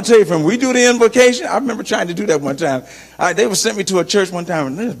 Now, I'm going to tell you, when we do the invocation, I remember trying to do that one time. They were sent me to a church one time,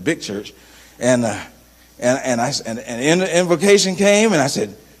 and this is a big church. And the invocation came, and I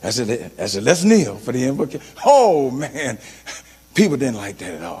said, let's kneel for the invocation. Oh, man. People didn't like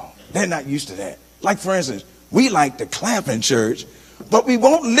that at all. They're not used to that. Like, for instance, we like to clap in church, but we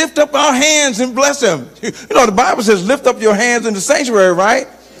won't lift up our hands and bless them. The Bible says lift up your hands in the sanctuary, right?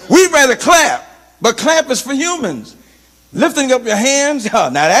 We'd rather clap, but clap is for humans. Lifting up your hands, now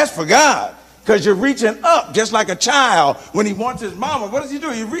that's for God, because you're reaching up just like a child when he wants his mama. What does he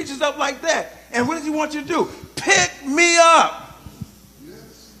do? He reaches up like that. And what does he want you to do? Pick me up.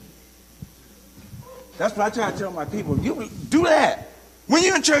 That's what I try to tell my people. You do that. When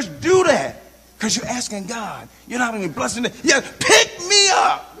you're in church, do that. Because you're asking God. You're not only blessing them. Yeah, pick me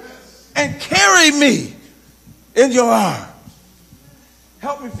up and carry me in your arms.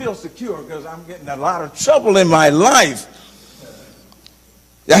 Help me feel secure, because I'm getting a lot of trouble in my life.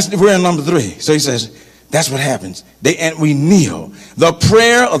 We're in number three. So he says, That's what happens. And we kneel. The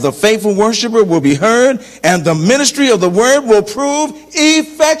prayer of the faithful worshiper will be heard, and the ministry of the word will prove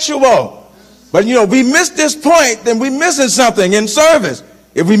effectual. But we miss this point, then we're missing something in service.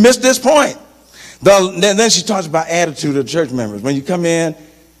 If we miss this point. Then she talks about attitude of church members. When you come in,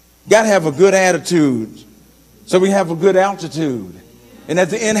 got to have a good attitude. So we have a good altitude. And at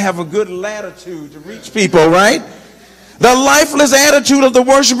the end, have a good latitude to reach people, right? The lifeless attitude of the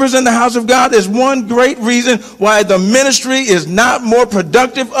worshipers in the house of God is one great reason why the ministry is not more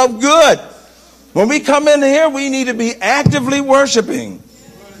productive of good. When we come in here, we need to be actively worshiping.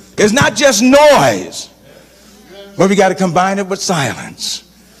 It's not just noise, but we got to combine it with silence.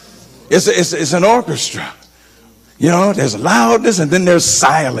 It's an orchestra. There's loudness and then there's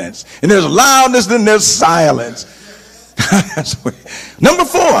silence. And there's loudness, then there's silence. Number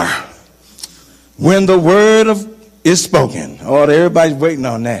 4, when the word is spoken. Oh, everybody's waiting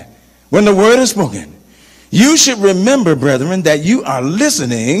on that. When the word is spoken, you should remember, brethren, that you are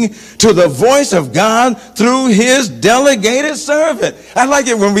listening to the voice of God through his delegated servant. I like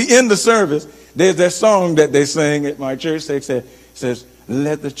it when we end the service. There's that song that they sing at my church. They says,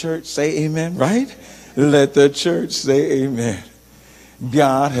 let the church say amen, right? Let the church say amen.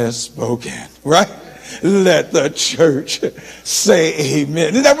 God has spoken, right? Let the church say amen.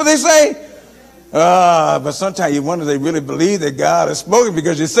 Isn't that what they say? But sometimes you wonder if they really believe that God has spoken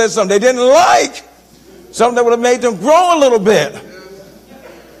because you said something they didn't like. Something that would have made them grow a little bit.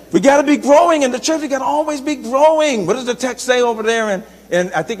 We got to be growing in the church. We got to always be growing. What does the text say over there?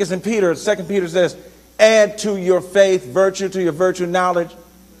 And I think it's in Peter. 2 Peter says, add to your faith virtue, to your virtue knowledge,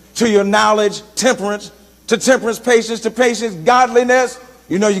 to your knowledge temperance, to temperance patience, to patience godliness.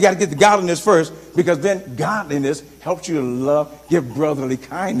 You got to get the godliness first, because then godliness helps you to love, give brotherly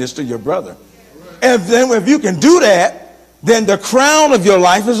kindness to your brother. And then if you can do that, then the crown of your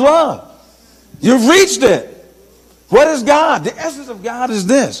life is love. You've reached it. What is God? The essence of God is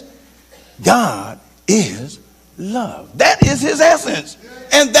this. God is love. That is his essence.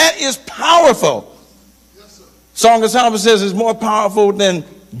 And that is powerful. Song of Solomon says it's more powerful than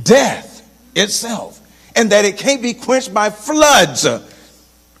death itself. And that it can't be quenched by floods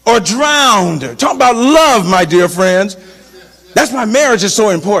or drowned. Talk about love, my dear friends. That's why marriage is so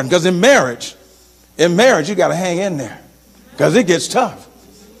important. Because in marriage, you got to hang in there. Because it gets tough.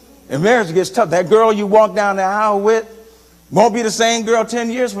 In marriage, it gets tough. That girl you walk down the aisle with won't be the same girl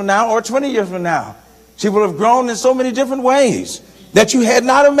 10 years from now or 20 years from now. She will have grown in so many different ways that you had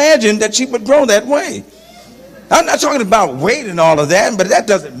not imagined that she would grow that way. I'm not talking about weight and all of that, but that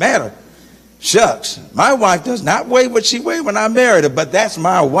doesn't matter. Shucks, my wife does not weigh what she weighed when I married her, but that's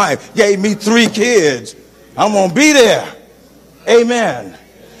my wife. Gave me 3 kids. I'm going to be there. Amen.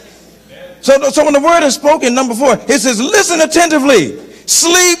 So when the word is spoken, number 4, it says, listen attentively.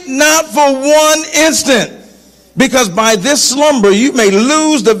 Sleep not for one instant, because by this slumber you may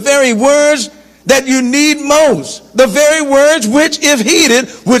lose the very words that you need most. The very words which, if heeded,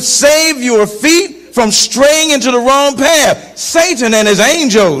 would save your feet from straying into the wrong path. Satan and his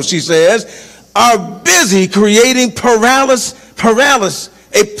angels, she says, are busy creating a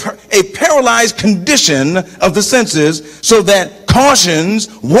paralyzed condition of the senses, so that cautions,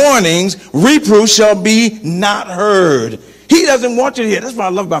 warnings, reproofs shall be not heard. He doesn't want you to hear. That's what I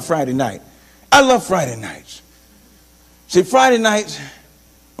love about Friday night. I love Friday nights. See, Friday nights,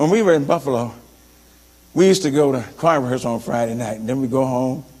 when we were in Buffalo, we used to go to choir rehearsal on Friday night, and then we go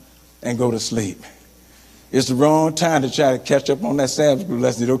home and go to sleep. It's the wrong time to try to catch up on that Sabbath school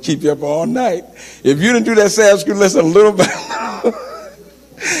lesson. It'll keep you up all night. If you didn't do that Sabbath school lesson a little bit,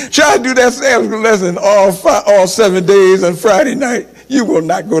 try to do that Sabbath school lesson all 7 days on Friday night, you will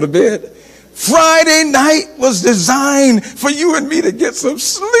not go to bed. Friday night was designed for you and me to get some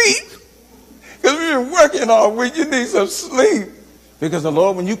sleep. Because we've been working all week. You need some sleep. Because the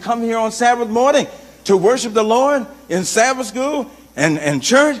Lord, when you come here on Sabbath morning to worship the Lord in Sabbath school and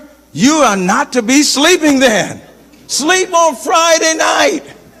church, you are not to be sleeping then. Sleep on Friday night.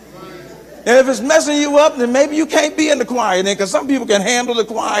 And if it's messing you up, then maybe you can't be in the choir then, because some people can handle the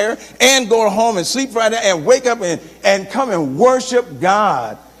choir and go home and sleep Friday night and wake up and come and worship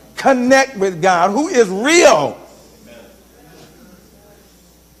God. Connect with God, who is real.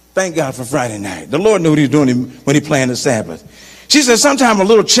 Thank God for Friday night. The Lord knew what he was doing when he planned the Sabbath. She said sometimes a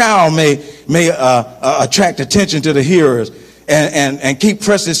little child may attract attention to the hearers and keep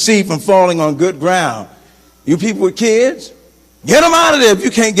pressing seed from falling on good ground. You people with kids, get them out of there if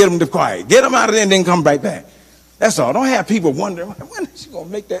you can't get them to quiet. Get them out of there and then come right back. That's all. Don't have people wondering, when is she going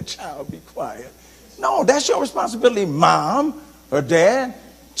to make that child be quiet? No, that's your responsibility, mom or dad.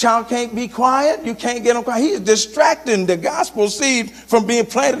 Child can't be quiet. You can't get him quiet. He's distracting the gospel seed from being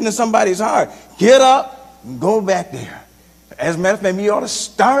planted in somebody's heart. Get up Go back there. As a matter of fact, you ought to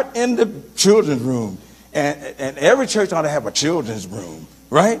start in the children's room. And every church ought to have a children's room,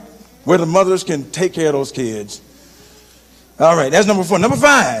 right? Where the mothers can take care of those kids. All right, that's number 4. Number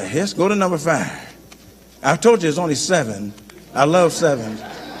 5. Yes, go to number 5. I told you it's only 7. I love 7.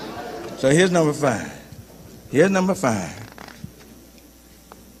 So here's number 5. Here's number 5.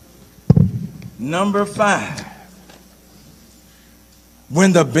 Number 5.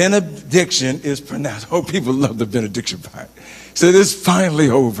 When the benediction is pronounced. Oh, people love the benediction part. So it's finally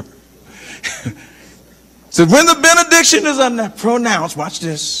over. So when the benediction is pronounced, watch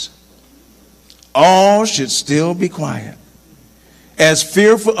this. All should still be quiet, as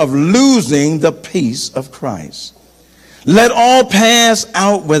fearful of losing the peace of Christ. Let all pass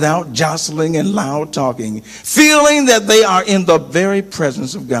out without jostling and loud talking, feeling that they are in the very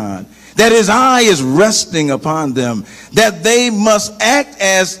presence of God, that his eye is resting upon them, that they must act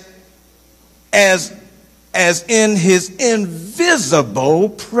as in his invisible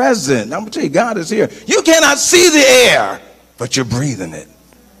presence. I'm going to tell you, God is here. You cannot see the air, but you're breathing it.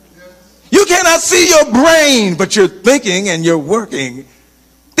 You cannot see your brain, but you're thinking and you're working.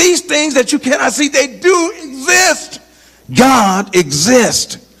 These things that you cannot see, they do exist. God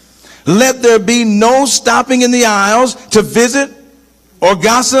exists. Let there be no stopping in the aisles to visit or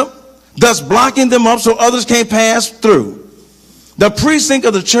gossip, thus blocking them up so others can't pass through. The precinct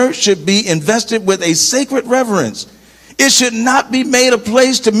of the church should be invested with a sacred reverence. It should not be made a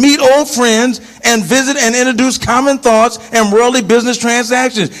place to meet old friends and visit and introduce common thoughts and worldly business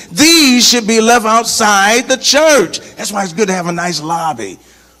transactions. These should be left outside the church. That's why it's good to have a nice lobby.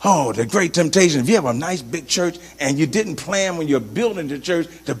 Oh, the great temptation. If you have a nice big church and you didn't plan when you're building the church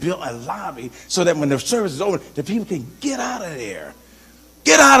to build a lobby so that when the service is over, the people can get out of there.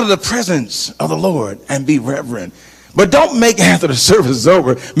 Get out of the presence of the Lord and be reverent. But don't make after the service is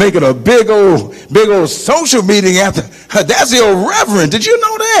over, make it a big old social meeting after. That's irreverent. Did you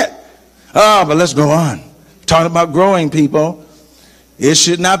know that? But let's go on. Talking about growing people. It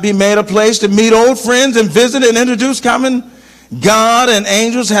should not be made a place to meet old friends and visit and introduce common. God and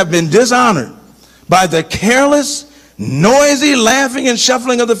angels have been dishonored by the careless, noisy laughing and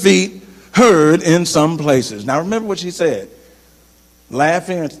shuffling of the feet heard in some places. Now remember what she said.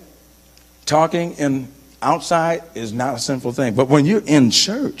 Laughing and talking in outside is not a sinful thing. But when you're in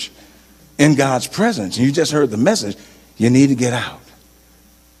church, in God's presence, and you just heard the message, you need to get out.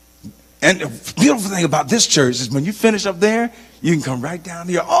 And the beautiful thing about this church is when you finish up there, you can come right down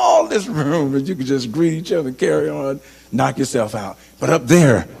here, all this room, and you can just greet each other, carry on, knock yourself out. But up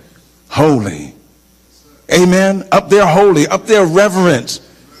there, holy. Amen. Up there, holy. Up there, reverence.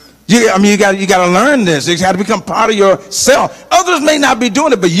 You got to learn this. It's got to become part of yourself. Others may not be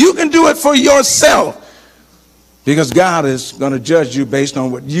doing it, but you can do it for yourself. Because God is going to judge you based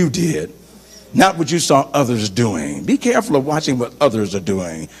on what you did, not what you saw others doing. Be careful of watching what others are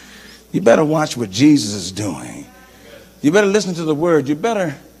doing. You better watch what Jesus is doing. You better listen to the word. You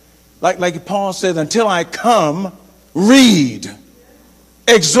better, like Paul said, until I come, read,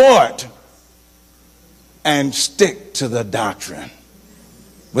 exhort, and stick to the doctrine.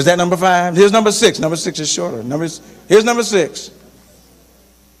 Was that number 5? Here's number 6. Number 6 is shorter. Here's number 6.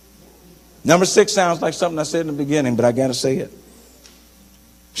 Number 6 sounds like something I said in the beginning, but I got to say it.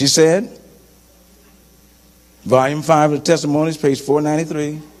 She said, volume 5 of the Testimonies, page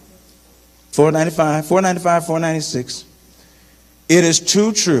 493, 495, 495, 496. It is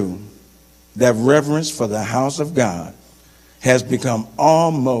too true that reverence for the house of God has become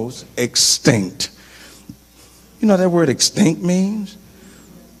almost extinct. You know what that word extinct means?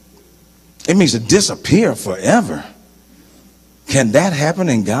 It means to disappear forever. Can that happen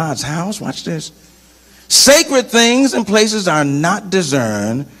in God's house? Watch this. Sacred things and places are not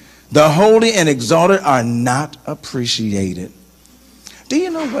discerned. The holy and exalted are not appreciated. Do you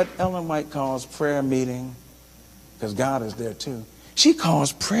know what Ellen White calls prayer meeting? Because God is there too. She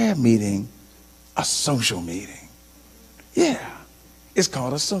calls prayer meeting a social meeting. Yeah, it's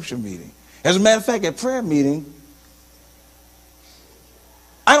called a social meeting. As a matter of fact, at prayer meeting,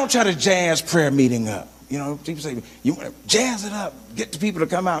 I don't try to jazz prayer meeting up. You know, people say, you want to jazz it up, get the people to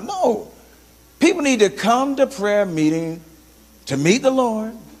come out. No. People need to come to prayer meeting to meet the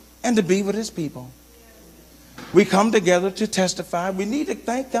Lord and to be with his people. We come together to testify. We need to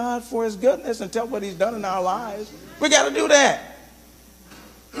thank God for his goodness and tell what he's done in our lives. We got to do that.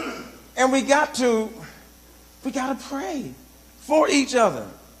 And we got to pray for each other.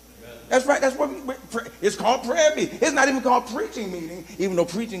 That's right. That's what it's called prayer meeting. It's not even called preaching meeting, even though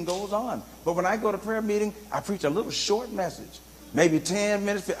preaching goes on. But when I go to prayer meeting, I preach a little short message, maybe 10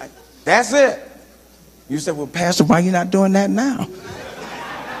 minutes. That's it. You said, well, Pastor, why are you not doing that now?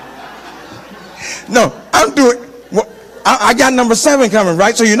 No, I'm doing, well, I got number 7 coming,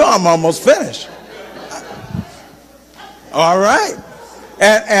 right? So you know I'm almost finished. All right.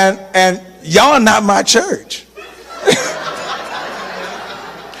 And y'all are not my church.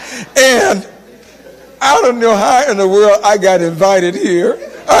 And I don't know how in the world I got invited here.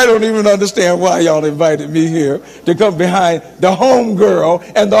 I don't even understand why y'all invited me here to come behind the home girl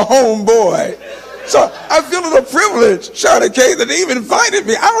and the home boy. So I feel it a privilege, Charlotte K, that they even invited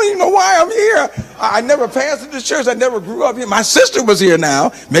me. I don't even know why I'm here. I never pastored this church. I never grew up here. My sister was here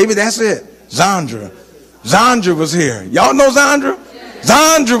now. Maybe that's it. Zandra was here. Y'all know Zandra?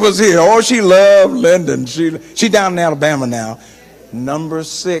 Zandra was here. Oh, she loved Linden. She down in Alabama now. Number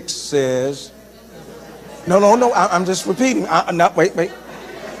 6 says, no, I'm just repeating. Wait.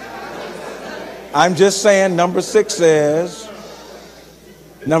 I'm just saying number 6 says,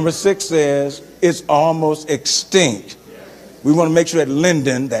 it's almost extinct. We want to make sure at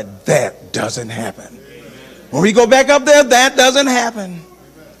Linden that doesn't happen. When we go back up there, that doesn't happen.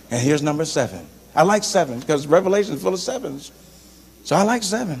 And here's number 7. I like 7 because Revelation is full of 7s. So I like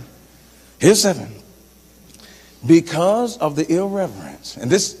 7. Here's 7. Because of the irreverence, and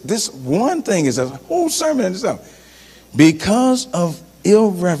this one thing is a whole sermon in itself. Because of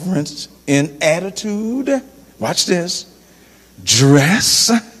irreverence in attitude, watch this, dress,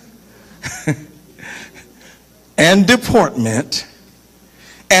 and deportment,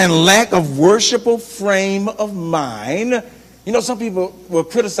 and lack of worshipful frame of mind. You know, some people will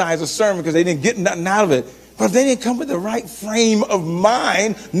criticize a sermon because they didn't get nothing out of it. But if they didn't come with the right frame of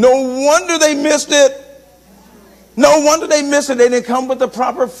mind, no wonder they missed it. No wonder they missed it. They didn't come with the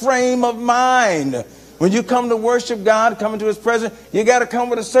proper frame of mind. When you come to worship God, come into his presence, you got to come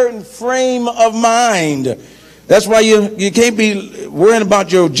with a certain frame of mind. That's why you can't be worrying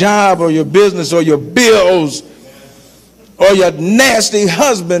about your job or your business or your bills or your nasty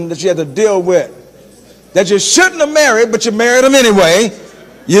husband that you have to deal with, that you shouldn't have married, but you married him anyway.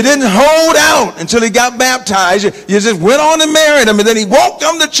 You didn't hold out until he got baptized. You just went on and married him, and then he won't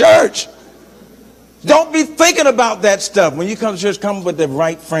come to church. Don't be thinking about that stuff. When you come to church, come with the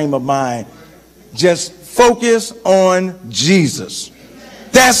right frame of mind. Just focus on Jesus.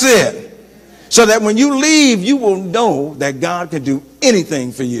 That's it. So that when you leave, you will know that God can do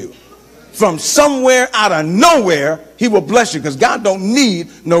anything for you. From somewhere out of nowhere, he will bless you, because God don't need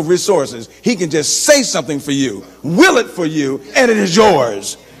no resources. He can just say something for you, will it for you, and it is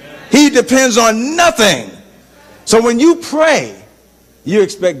yours. He depends on nothing. So when you pray, you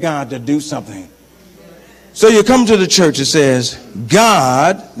expect God to do something. So you come to the church, it says,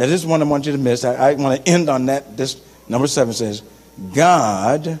 God, now this is one I want you to miss. I want to end on that. This number 7 says,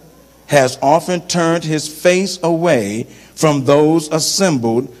 God has often turned his face away from those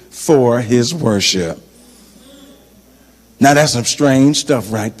assembled for his worship. Now that's some strange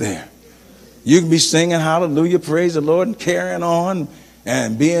stuff right there. You can be singing hallelujah, praise the Lord, and carrying on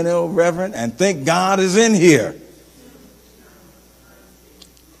and being irreverent and think God is in here.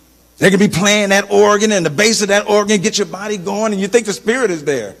 They can be playing that organ, and the bass of that organ get your body going, and you think the Spirit is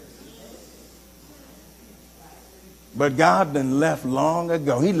there. But God done left long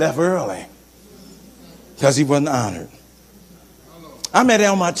ago. He left early because he wasn't honored. I'm at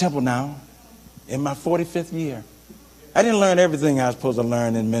Elmont Temple now in my 45th year. I didn't learn everything I was supposed to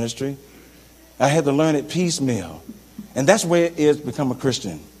learn in ministry. I had to learn it piecemeal. And that's where it is to become a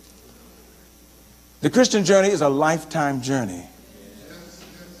Christian. The Christian journey is a lifetime journey.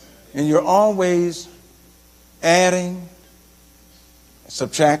 And you're always adding,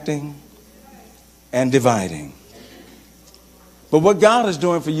 subtracting, and dividing. But what God is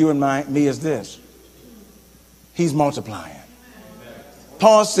doing for you and me is this. He's multiplying.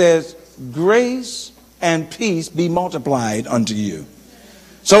 Paul says, grace and peace be multiplied unto you.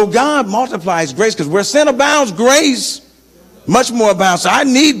 So God multiplies grace, because where sin abounds, grace much more abounds. So I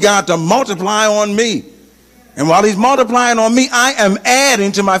need God to multiply on me. And while he's multiplying on me, I am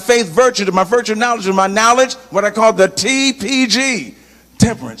adding to my faith virtue, to my virtue knowledge, to my knowledge, what I call the TPG.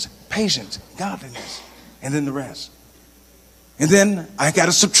 Temperance, patience, godliness, and then the rest. And then I got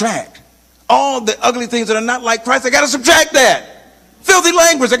to subtract. All the ugly things that are not like Christ, I got to subtract that. Filthy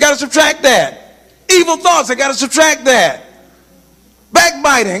language, I got to subtract that. Evil thoughts, I got to subtract that.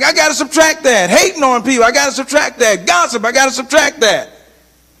 Backbiting, I got to subtract that. Hating on people, I got to subtract that. Gossip, I got to subtract that.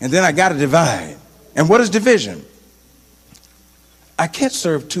 And then I got to divide. And what is division? I can't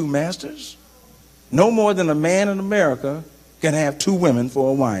serve 2 masters. No more than a man in America can have 2 women for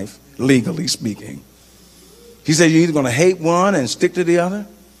a wife, legally speaking. He said you're either going to hate one and stick to the other,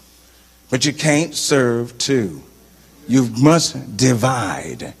 but you can't serve 2. You must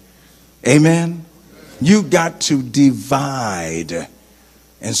divide. Amen? You got to divide.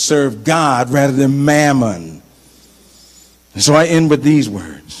 and serve God rather than mammon. And so I end with these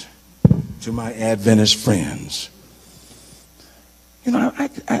words to my Adventist friends. You know,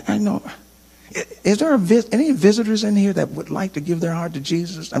 I know. Is there any visitors in here that would like to give their heart to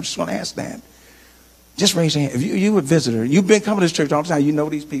Jesus? I'm just going to ask that. Just raise your hand. If you a visitor, you've been coming to this church all the time, you know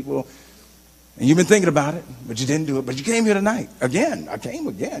these people, and you've been thinking about it, but you didn't do it. But you came here tonight. Again, I came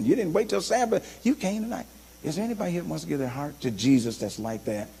again. You didn't wait till Sabbath. You came tonight. Is there anybody here that wants to give their heart to Jesus that's like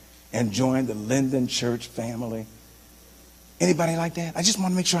that and join the Linden church family? Anybody like that? I just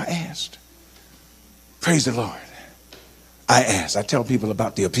want to make sure I asked. Praise the Lord. I ask. I tell people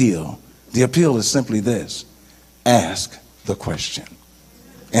about the appeal. The appeal is simply this. Ask the question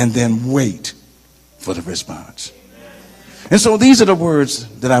and then wait for the response. And so these are the words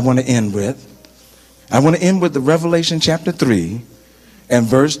that I want to end with. I want to end with the Revelation chapter 3 and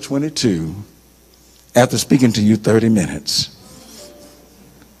verse 22 after speaking to you 30 minutes.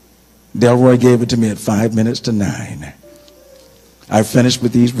 Delroy gave it to me at 5 minutes to 9. I finished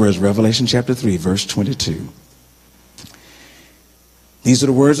with these words, Revelation chapter 3, verse 22. These are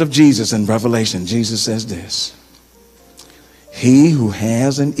the words of Jesus in Revelation. Jesus says this. He who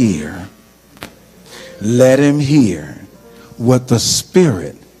has an ear, let him hear what the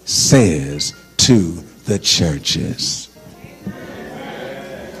Spirit says to the churches.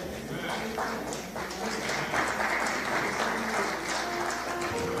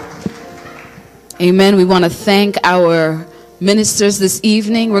 Amen. We want to thank our ministers this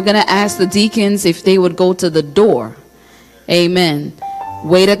evening. We're going to ask the deacons if they would go to the door. Amen.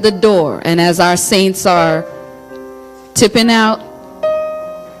 Wait at the door, and as our saints are tipping out,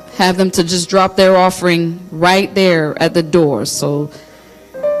 have them to just drop their offering right there at the door. So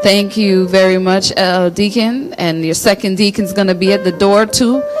thank you very much, deacon, and your second deacon's going to be at the door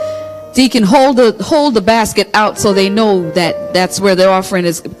too. Deacon, hold the basket out so they know that that's where their offering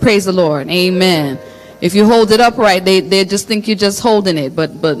is. Praise the Lord. Amen. If you hold it upright, they just think you're just holding it,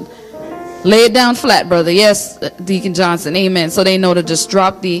 but lay it down flat, brother. Yes, Deacon Johnson. Amen. So they know to just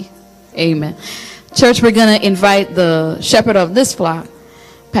drop the amen. Church, we're going to invite the shepherd of this flock,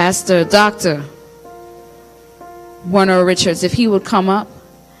 Pastor Dr. Warner Richards, if he would come up.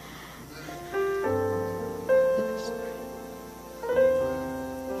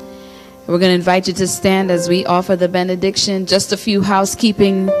 We're going to invite you to stand as we offer the benediction. Just a few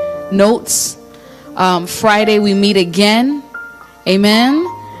housekeeping notes. Friday we meet again. Amen.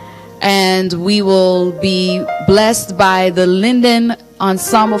 And we will be blessed by the Linden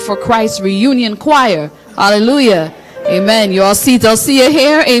Ensemble for Christ Reunion Choir. Hallelujah. Amen. You all see Dulcia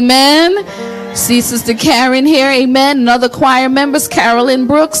here. Amen. See Sister Karen here. Amen. And other choir members. Carolyn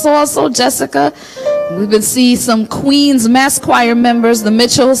Brooks also. Jessica. We've been seeing some Queens Mass Choir members. The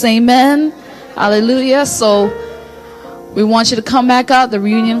Mitchells. Amen. Hallelujah. So we want you to come back out, the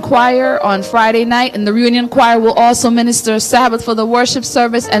reunion choir on Friday night. And the reunion choir will also minister Sabbath for the worship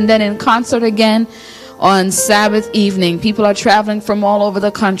service and then in concert again on Sabbath evening. People are traveling from all over the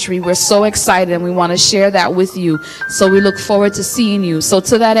country. We're so excited and we want to share that with you. So we look forward to seeing you. So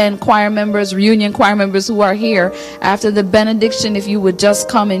to that end, choir members, reunion choir members who are here, after the benediction, if you would just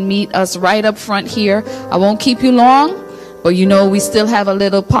come and meet us right up front here. I won't keep you long. But you know, we still have a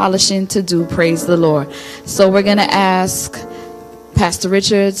little polishing to do. Praise the Lord. So we're going to ask Pastor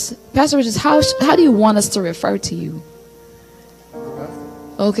Richards. Pastor Richards, how do you want us to refer to you?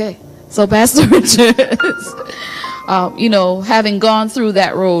 Okay. So Pastor Richards, you know, having gone through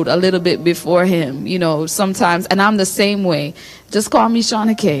that road a little bit before him, you know, sometimes, and I'm the same way. Just call me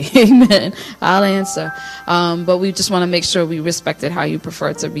Shauna K. Amen. I'll answer. But we just want to make sure we respected how you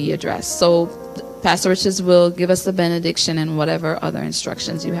prefer to be addressed. So Pastor Richards will give us the benediction and whatever other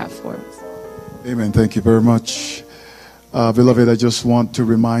instructions you have for us. Amen. Thank you very much. Beloved, I just want to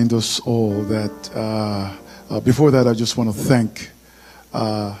remind us all that before that, I just want to thank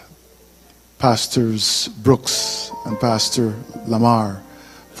Pastors Brooks and Pastor Lamar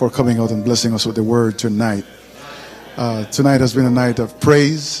for coming out and blessing us with the word tonight. Tonight has been a night of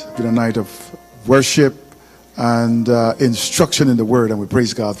praise, been a night of worship and instruction in the word, and we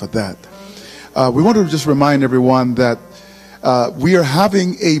praise God for that. We want to just remind everyone that we are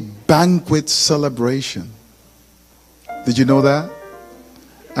having a banquet celebration. Did you know that?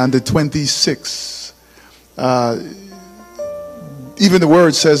 And the 26th. Even the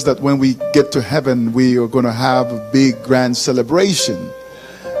word says that when we get to heaven, we are going to have a big grand celebration.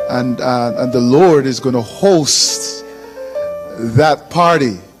 And the Lord is going to host that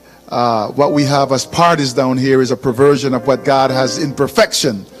party. What we have as parties down here is a perversion of what God has in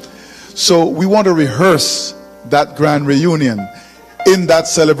perfection. So we want to rehearse that grand reunion in that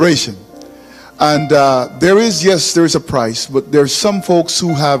celebration. And there is a price, but there's some folks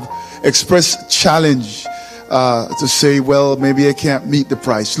who have expressed challenge to say, well, maybe I can't meet the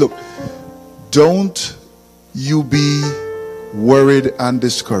price. Look, don't you be worried and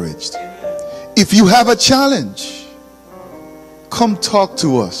discouraged. If you have a challenge, come talk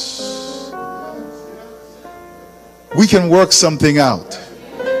to us. We can work something out.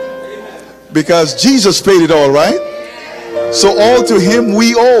 Because Jesus paid it all, right? So all to him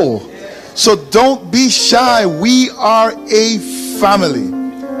we owe. So don't be shy. We are a family.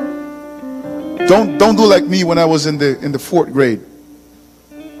 Don't do like me when I was in the fourth grade.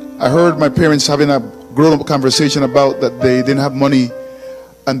 I heard my parents having a grown-up conversation about that they didn't have money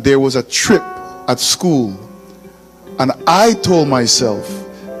and there was a trip at school. And I told myself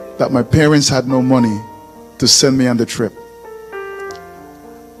that my parents had no money to send me on the trip.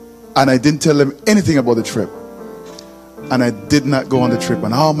 And I didn't tell them anything about the trip. And I did not go on the trip.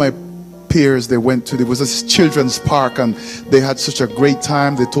 And all my peers, there was this children's park and they had such a great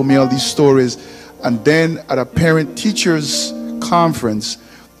time. They told me all these stories. And then at a parent-teachers conference,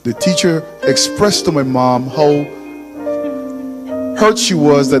 the teacher expressed to my mom how hurt she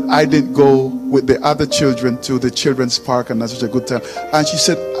was that I didn't go with the other children to the children's park and had such a good time. And she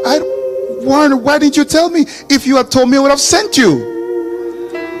said, Warner, why didn't you tell me? If you had told me, I would have sent you.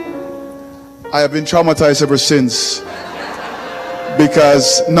 I have been traumatized ever since.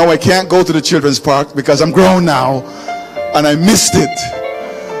 Because now I can't go to the children's park because I'm grown now and I missed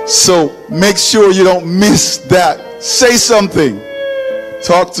it. So make sure you don't miss that. Say something.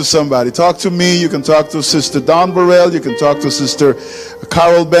 Talk to somebody. Talk to me. You can talk to Sister Dawn Burrell. You can talk to Sister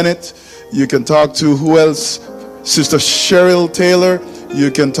Carol Bennett. You can talk to who else? Sister Cheryl Taylor. You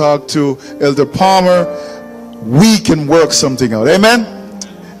can talk to Elder Palmer. We can work something out. Amen?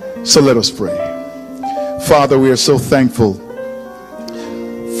 So let us pray. Father, we are so thankful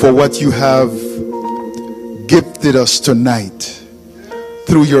for what you have gifted us tonight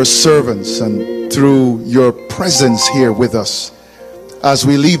through your servants and through your presence here with us. As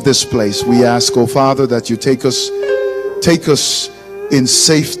we leave this place, we ask, oh Father, that you take us in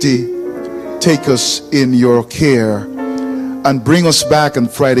safety, take us in your care, and bring us back on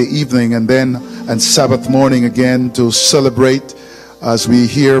Friday evening and then on Sabbath morning again to celebrate as we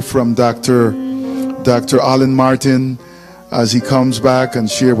hear from Dr. Allen Martin as he comes back and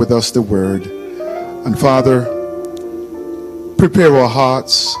share with us the word. And Father, prepare our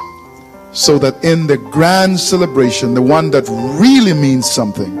hearts so that in the grand celebration, the one that really means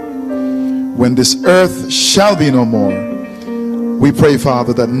something, when this earth shall be no more, we pray,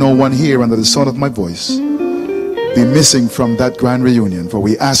 Father, that no one here under the sound of my voice be missing from that grand reunion, for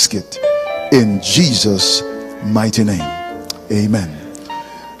we ask it in Jesus' mighty name. Amen.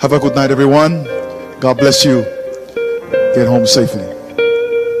 Have a good night, everyone. God bless you. Get home safely.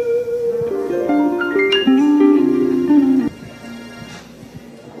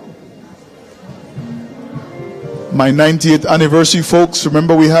 My 90th anniversary, folks.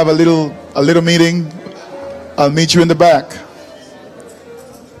 Remember, we have a little meeting. I'll meet you in the back.